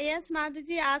 Yes,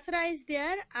 Mataji. Asra is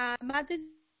there. Mataji.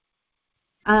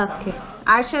 Okay.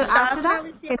 Asra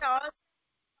will share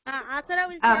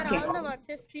Okay. all the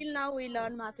verses till now we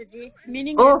learn, Mataji.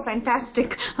 Meaning. Oh,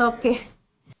 fantastic. Okay.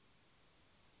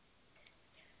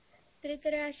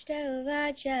 Dhritarashtra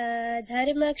उवाच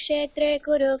धर्मक्षेत्रे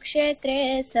कुरुक्षेत्रे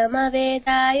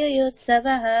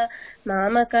समवेदायुयुत्सवः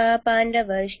मामका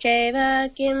पाण्डवश्चैव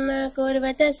किं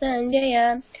कुर्वत Sanjaya.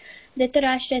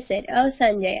 Dhritarashtra said, "O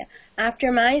Sanjaya,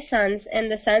 after my sons and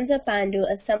the sons of Pandu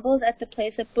assembled at the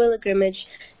place of pilgrimage,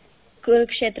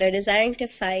 Kurukshetra, desiring to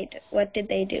fight, what did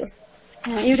they do?"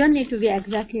 You don't need to be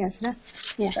exactly Asra.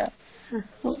 Yeah.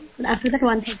 After that,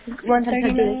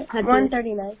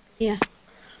 139. Yeah.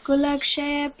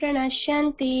 कुलक्षय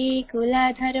प्रणश्यन्ति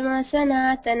कुलधर्म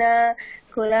Sanatan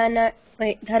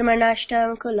धर्मनष्टं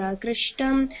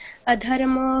कुलकृष्टम्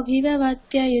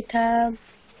अधर्मोऽभिभवत्ययुथा.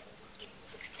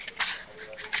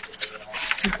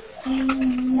 I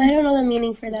don't know the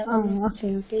meaning for that one.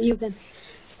 Okay. You can.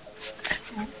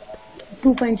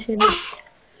 2.7.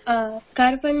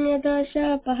 कार्पण्यदोष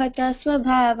पहता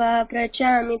स्वभावा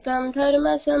प्रचामि त्वं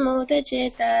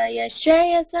धर्मसमुदचेता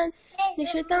यश्रेयसन्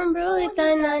निश्चितं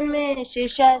ब्रूहितन्मे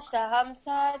शिष्यस्तहं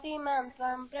साधिमां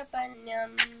त्वं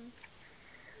प्रपन्नम्.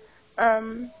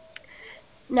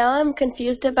 Now I'm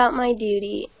confused about my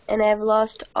duty, and I've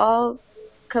lost all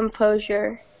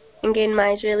composure and gained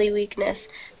miserly weakness.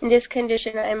 In this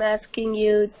condition, I'm asking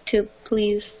you to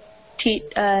please teach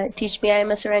me. I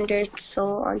am a surrendered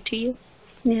soul unto you.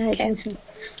 Yeah, I think so.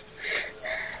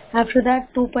 After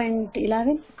that,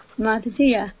 2.11. Mataji,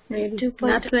 yeah. Maybe.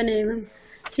 2.11.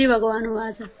 Shri Bhagavan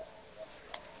Vasa.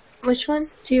 Which one?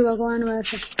 Shri Bhagavan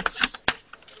Vasa.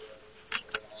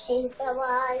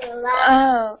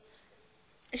 Oh.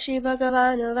 Shri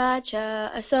Bhagavan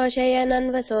Vacha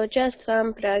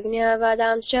Asoshayananvasocastvam Pragnya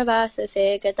Vadamscha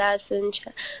Vasase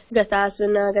Gatasuncha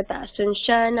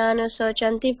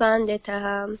Nanusochanti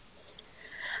Panditaha.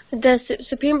 The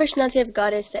Supreme Personality of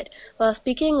Godhead said, "While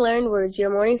speaking learned words, you are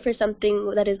mourning for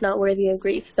something that is not worthy of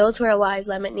grief. Those who are wise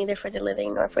lament neither for the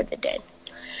living nor for the dead.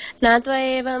 Natva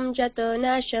evam jato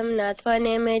nasham natva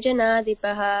neme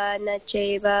janadipaha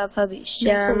nacheva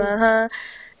bhavishyamaha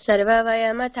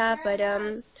sarvavayamata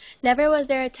param." Never was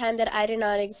there a time that I did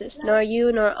not exist, nor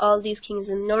you, nor all these kings,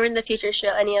 nor in the future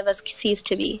shall any of us cease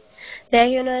to be.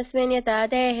 Dehyunasmin yata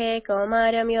dehe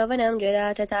kaumaram yovanam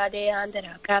jada tata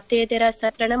dehantara prapte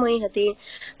tirasa pranamuihati.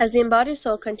 As the embodied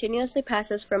soul continuously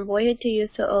passes from boyhood to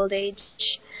youth to old age,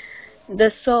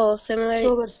 the soul similarly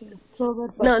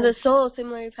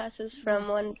passes from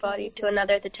one body to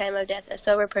another at the time of death. A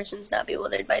sober person is not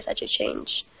bewildered by such a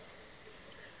change.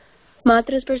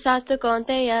 Matrasprasastu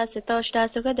kaunteya sitoshta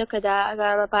sukha dukkada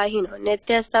agamapahino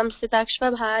nityastam sitakshva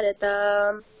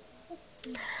bharata.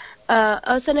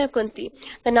 Asana Kunti.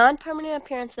 The non-permanent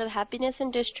appearance of happiness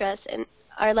and distress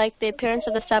are like the appearance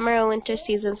of the summer and winter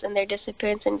seasons and their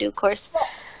disappearance in due course.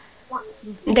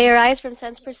 They arise from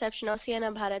sense perception,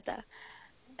 Osyana Bharata,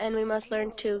 and we must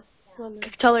learn to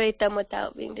tolerate them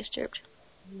without being disturbed.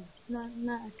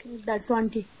 That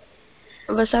 20.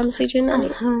 Vasamsi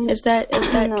Junani? Is that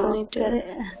 22?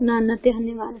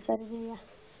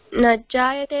 न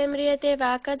जायते म्रियते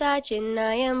वा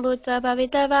कदाचिन्नायं भूत्वा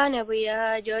भवितवान्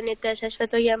भूयः जो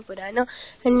नित्यशाश्वतोऽयं पुराणो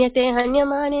हन्यते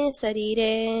हन्यमाने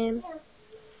शरीरे.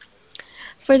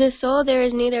 For the soul there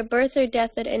is neither birth or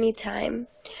death at any time.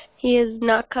 He is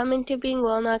not coming to being,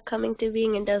 will not coming to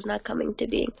being, and does not coming to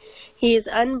being. He is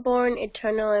unborn,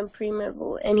 eternal, and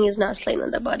primeval, and he is not slain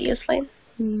when the body is slain.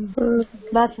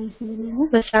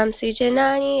 Vasamsi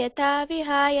janani yata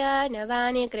vihaya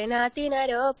navani grinati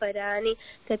naroparani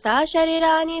tata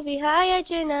sharirani vihaya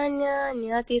jananya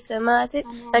nyati samati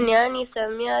anyani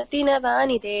samyati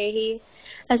navani dehi.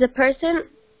 As a person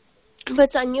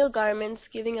puts on new garments,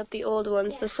 giving up the old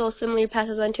ones, the soul similarly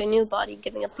passes on to a new body,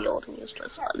 giving up the old and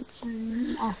useless ones.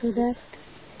 After that,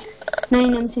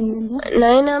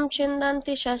 Nainam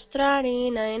chindanti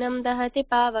shastrani, nainam dahati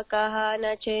pavakaha,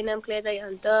 na chainam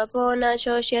kledayantapo, na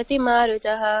shoshyati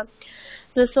marutaha.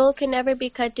 The soul can never be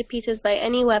cut to pieces by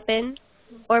any weapon,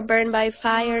 or burned by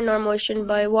fire, nor motioned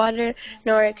by water,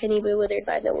 nor can he be withered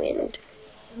by the wind.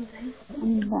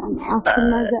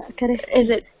 Is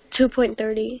it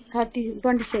 2.30?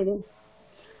 27.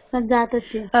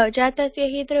 Jatasya hi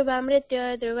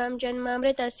dhruvamritya dhruvam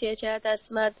janmamritasya cha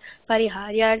tasmat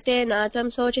pariharyarte natam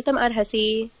sochitam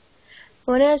arhasi.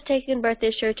 One who has taken birth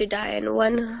is sure to die, and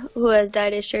one who has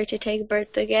died is sure to take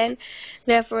birth again.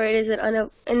 Therefore, it is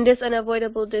in this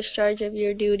unavoidable discharge of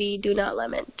your duty, do not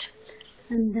lament.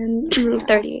 And then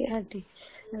 30.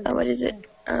 What is it?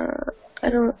 I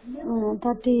don't.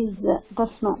 30 is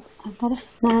Tasma.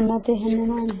 No,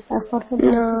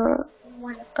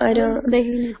 I don't.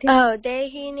 Oh,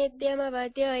 Dehi Nityam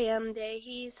Avadyoyam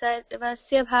Dehi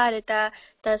Sarvasya Bharata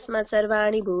Tasmat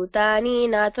Sarvani Bhutani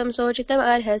Natvam Sochitam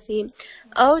Arhasi.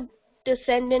 O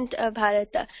descendant of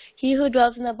Bharata, he who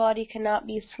dwells in the body cannot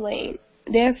be slain.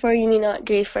 Therefore, you need not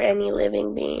grieve for any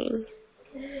living being.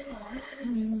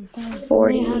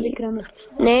 40.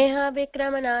 Neha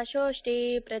Vikramana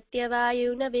Shoshti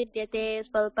Pratyavayu na Vidyate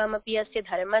Spalpamapi Asya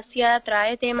Dharmasya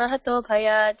Trayate Mahato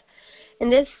Bhayat. In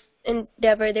this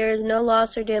endeavor there is no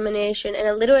loss or diminution, and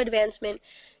a little advancement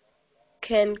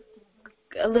can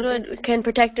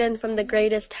protect them from the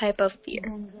greatest type of fear.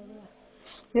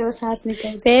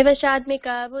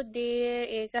 Vevashatmika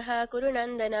buddhi ekaha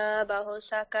kurunandana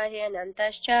bahosakahe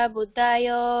anantascha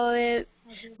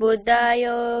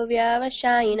buddhayo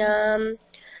vyavashayinam.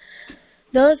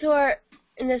 Those who are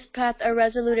in this path are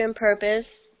resolute in purpose.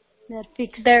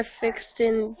 They're fixed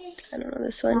in, I don't know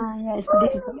this one. Yeah, it's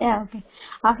difficult. Yeah, okay.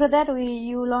 After that,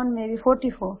 you learn maybe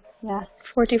 44. Yeah.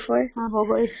 44?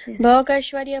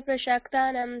 Bhogashvarya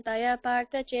prashaktanam taya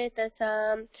partha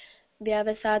chetasam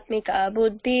vyavasatmika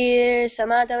buddhir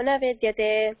samadhavana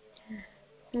vidyate.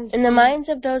 In the minds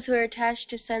of those who are attached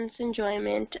to sense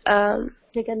enjoyment,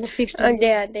 they can be fixed.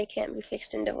 They can't be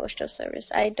fixed in devotional service.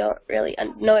 I don't really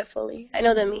know it fully. I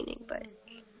know the meaning, but.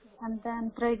 And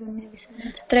then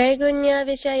Traigunya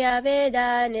Vishaya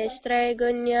Veda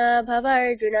Nishtraigunya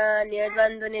Bhavarjuna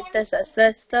Nirdvandu Nitya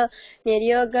Sasvasta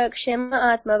Niryoga Kshema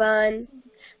Atmavan.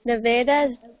 The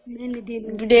Vedas mainly deal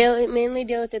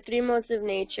with the three modes of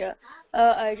nature. O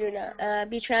Arjuna,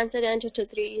 be transcendental to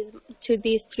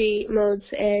these three modes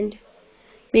and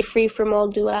be free from all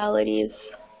dualities.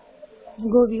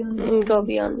 Go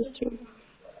beyond the three.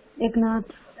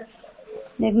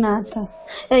 Yavanartha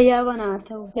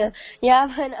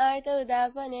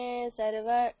udapane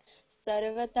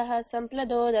sarvatah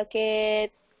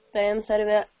sampladodake tvayam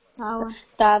sarva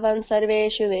tavam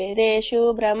sarveshu vedeshu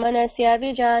brahmanasya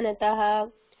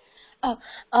vijanatah.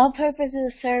 All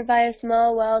purposes served by a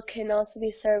small well can also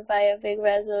be served by a big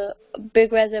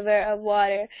reservoir of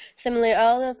water. Similarly,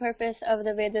 all the purpose of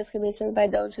the Vedas can be served by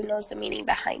those who knows the meaning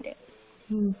behind it.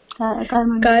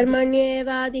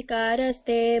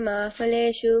 Karmanyevadhikaraste ma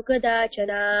phaleshu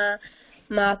kadachana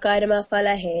ma karma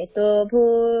phala heto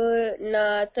bhur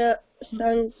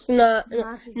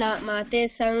na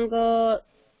mate sango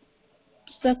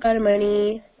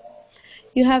sakarmani.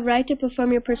 You have right to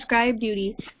perform your prescribed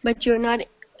duty, but you are not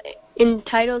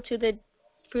entitled to the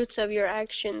fruits of your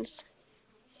actions.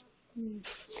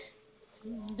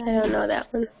 I don't know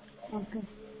that one. Okay.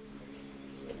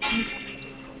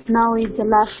 Now is the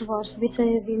last verse.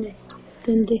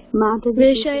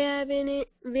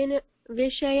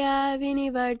 Vishaya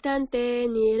vinivartante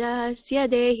nirahasya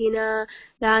dehina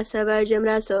rasavajam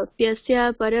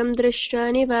rasopyasya param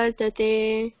drishta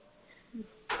nivartate.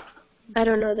 I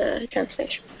don't know the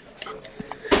translation.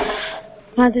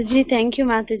 Mataji, thank you,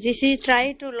 Mataji. She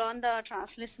tried to learn the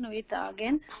translation with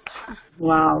again.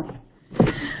 Wow.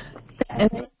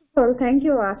 Well, thank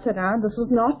you, Asana. This was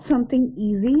not something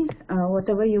easy,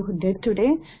 whatever you did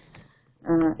today.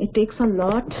 It takes a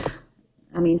lot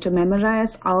to memorize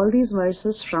all these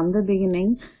verses from the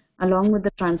beginning along with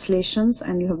the translations,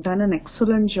 and you have done an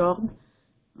excellent job.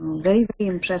 Very, very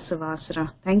impressive,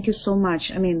 Aghasura. Thank you so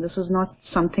much. This is not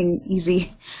something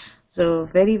easy. So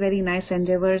very, very nice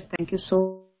endeavor. Thank you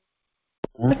so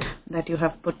much that you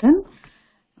have put in.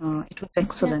 It was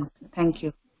excellent. Thank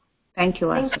you. Thank you,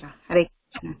 Aghasura. Hare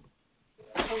Krishna.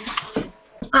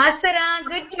 Aghasura,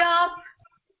 good job.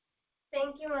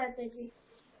 Thank you, Mataji.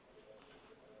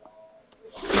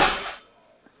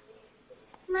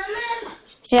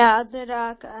 Yeah,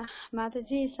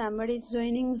 Mataji, somebody is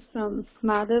joining from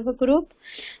Madhava group.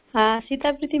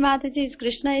 Sita Priti Mataji, is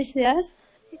Krishna is here.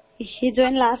 He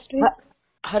joined last week.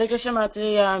 Hare Krishna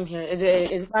Mataji, yeah, I'm here. Is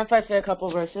it fine if I say a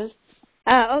couple verses?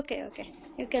 Okay.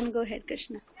 You can go ahead,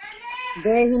 Krishna.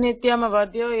 Dehi nityam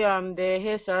avadyoyam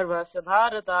dehe sarvasya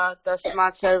bharata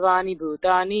tasmat sarvani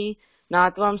bhutani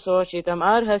natvam sochitam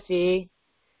arhasi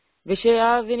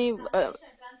vishaya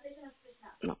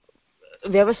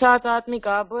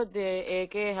vyavasatatmika buddhe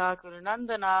ekeha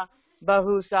kurunandana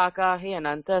bahu sakahi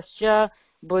anantascha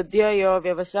buddhyayo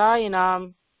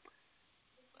vyavasayinam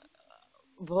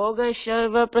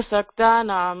bhogasharva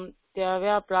prasaktanam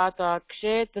tyavya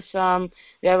pratakshetasam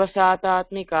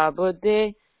vyavasatatmika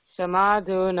buddhe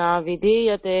samadhuna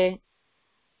vidhiyate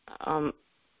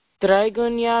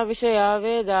traigunya vishaya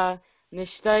veda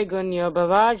nishtaigunyo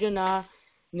bhavajuna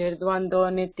nirdvando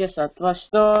nitya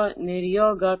sattvasto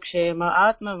niryoga kshema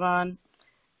atmavan.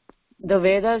 The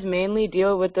Vedas mainly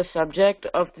deal with the subject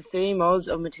of the three modes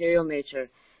of material nature.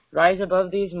 Rise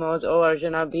above these modes, O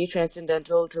Arjuna, be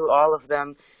transcendental to all of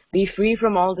them. Be free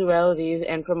from all dualities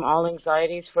and from all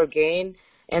anxieties for gain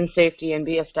and safety, and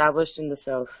be established in the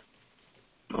self.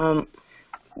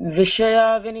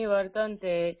 Vishaya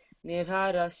vinivartante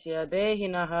nirharasya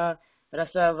dehinaha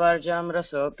rasavarjam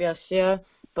rasopyasya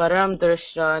param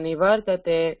drishta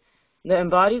nivartate. The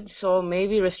embodied soul may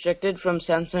be restricted from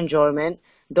sense enjoyment,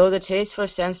 though the taste for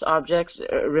sense objects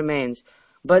remains.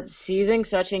 But seizing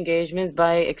such engagements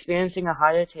by experiencing a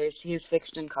higher taste, he is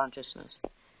fixed in consciousness.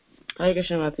 Hare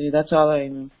Krishna Mataji, that's all I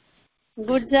know.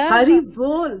 Good job. Hari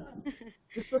Bol.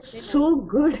 This was so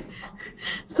good.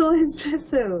 So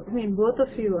impressive. Both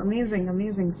of you.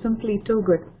 Amazing. Simply too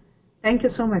good. Thank you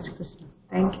so much, Krishna.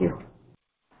 Thank you.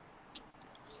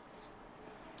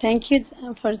 Thank you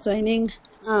for joining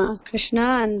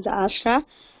Krishna and Asha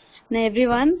and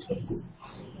everyone.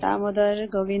 Damodar,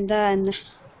 Govinda and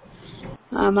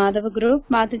Madhava group.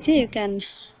 Mataji, you can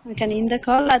end the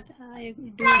call. You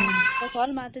do the call,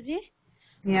 Mataji.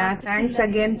 Yeah, thanks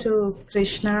again to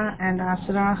Krishna and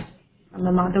Aghasura from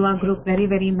the Madhava group. Very,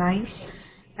 very nice.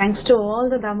 Thanks to all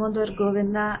the Damodar,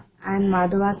 Govinda and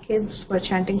Madhava kids for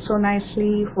chanting so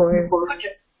nicely, for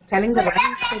telling the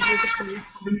rhymes so beautifully.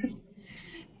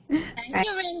 Thank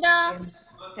you, Vrinda.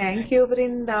 Thank you,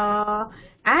 Vrinda.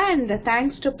 And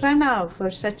thanks to Pranav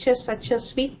for such a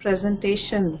sweet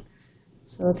presentation.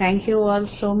 So thank you all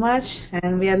so much,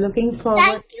 and we are looking forward.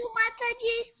 Thank you,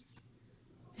 Mataji.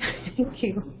 Thank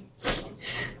you.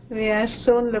 We are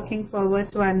soon looking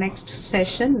forward to our next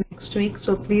session next week,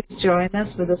 so please join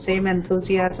us with the same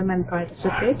enthusiasm and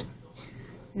participate.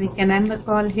 We can end the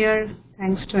call here.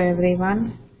 Thanks to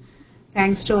everyone.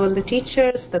 Thanks to all the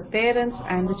teachers, the parents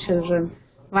and the children.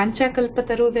 Vancha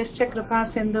kalpatarubhascha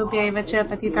kripa sindhubhyaiva cha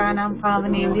patitanam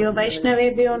pavanebhyo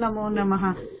vaishnavebhyo namo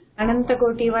namaha. Ananta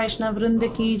koti Vaishnav Vrinda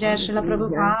ki jai, Srila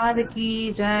Prabhupada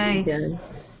ki jai,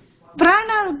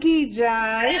 Pranav ki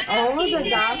jai,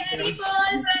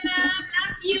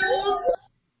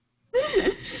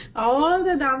 all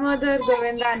the Damodar,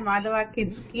 Govinda and Madhava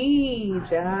kids ki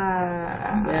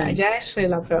jai, Jai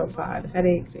Srila Prabhupada.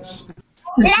 Hare Krishna.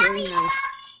 Love you.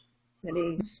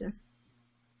 Hare Krishna.